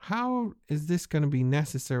 how is this going to be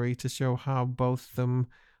necessary to show how both of them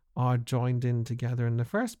are joined in together in the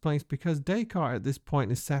first place? Because Descartes at this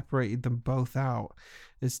point has separated them both out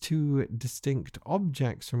as two distinct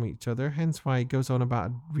objects from each other, hence why he goes on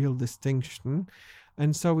about a real distinction.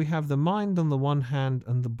 And so we have the mind on the one hand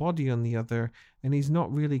and the body on the other, and he's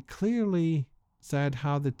not really clearly said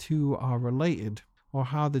how the two are related or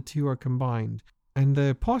how the two are combined. And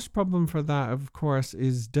the posh problem for that, of course,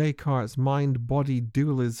 is Descartes' mind-body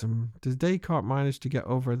dualism. Does Descartes manage to get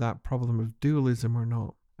over that problem of dualism or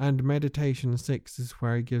not? And Meditation 6 is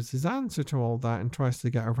where he gives his answer to all that and tries to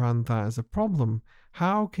get around that as a problem.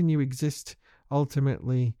 How can you exist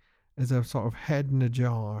ultimately as a sort of head in a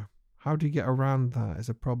jar? How do you get around that as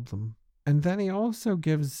a problem? And then he also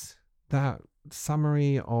gives that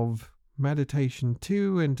summary of Meditation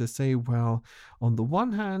 2, and to say, well, on the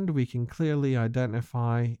one hand, we can clearly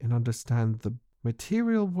identify and understand the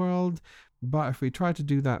material world, but if we try to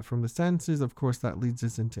do that from the senses, of course, that leads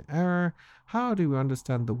us into error. How do we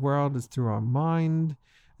understand the world? Is through our mind,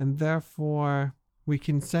 and therefore we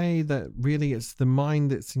can say that really it's the mind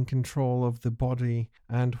that's in control of the body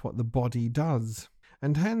and what the body does.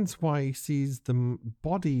 And hence why he sees the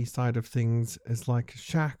body side of things as like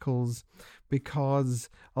shackles, because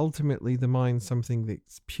ultimately the mind's something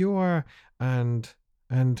that's pure and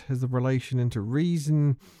has a relation into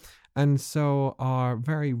reason. And so our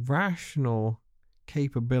very rational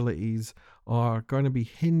capabilities are going to be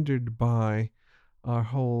hindered by our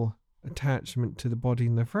whole attachment to the body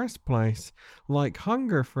in the first place. Like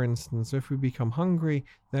hunger, for instance. If we become hungry,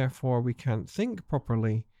 therefore we can't think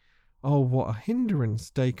properly. Oh, what a hindrance,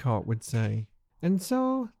 Descartes would say. And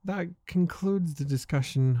so that concludes the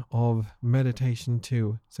discussion of Meditation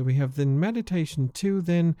 2. So we have then Meditation 2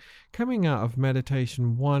 then coming out of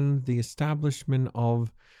Meditation 1, the establishment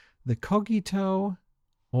of the cogito,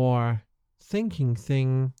 or thinking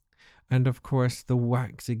thing, and of course the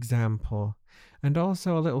wax example. and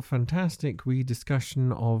also a little fantastic wee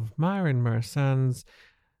discussion of Marin Mersann's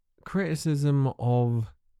criticism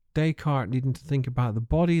of Descartes needing to think about the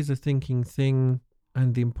body as a thinking thing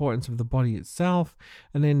and the importance of the body itself,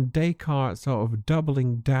 and then Descartes sort of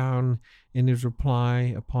doubling down in his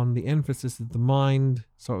reply upon the emphasis of the mind,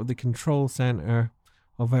 sort of the control center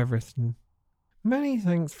of everything. Many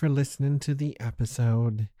thanks for listening to the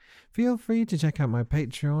episode. Feel free to check out my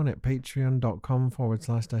Patreon at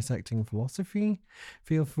patreon.com/dissectingphilosophy.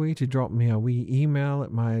 Feel free to drop me a wee email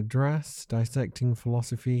at my address,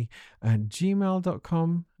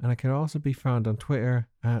 dissectingphilosophy@gmail.com, and I can also be found on Twitter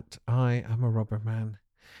at I am a rubber man.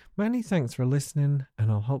 Many thanks for listening,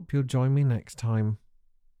 and I'll hope you'll join me next time.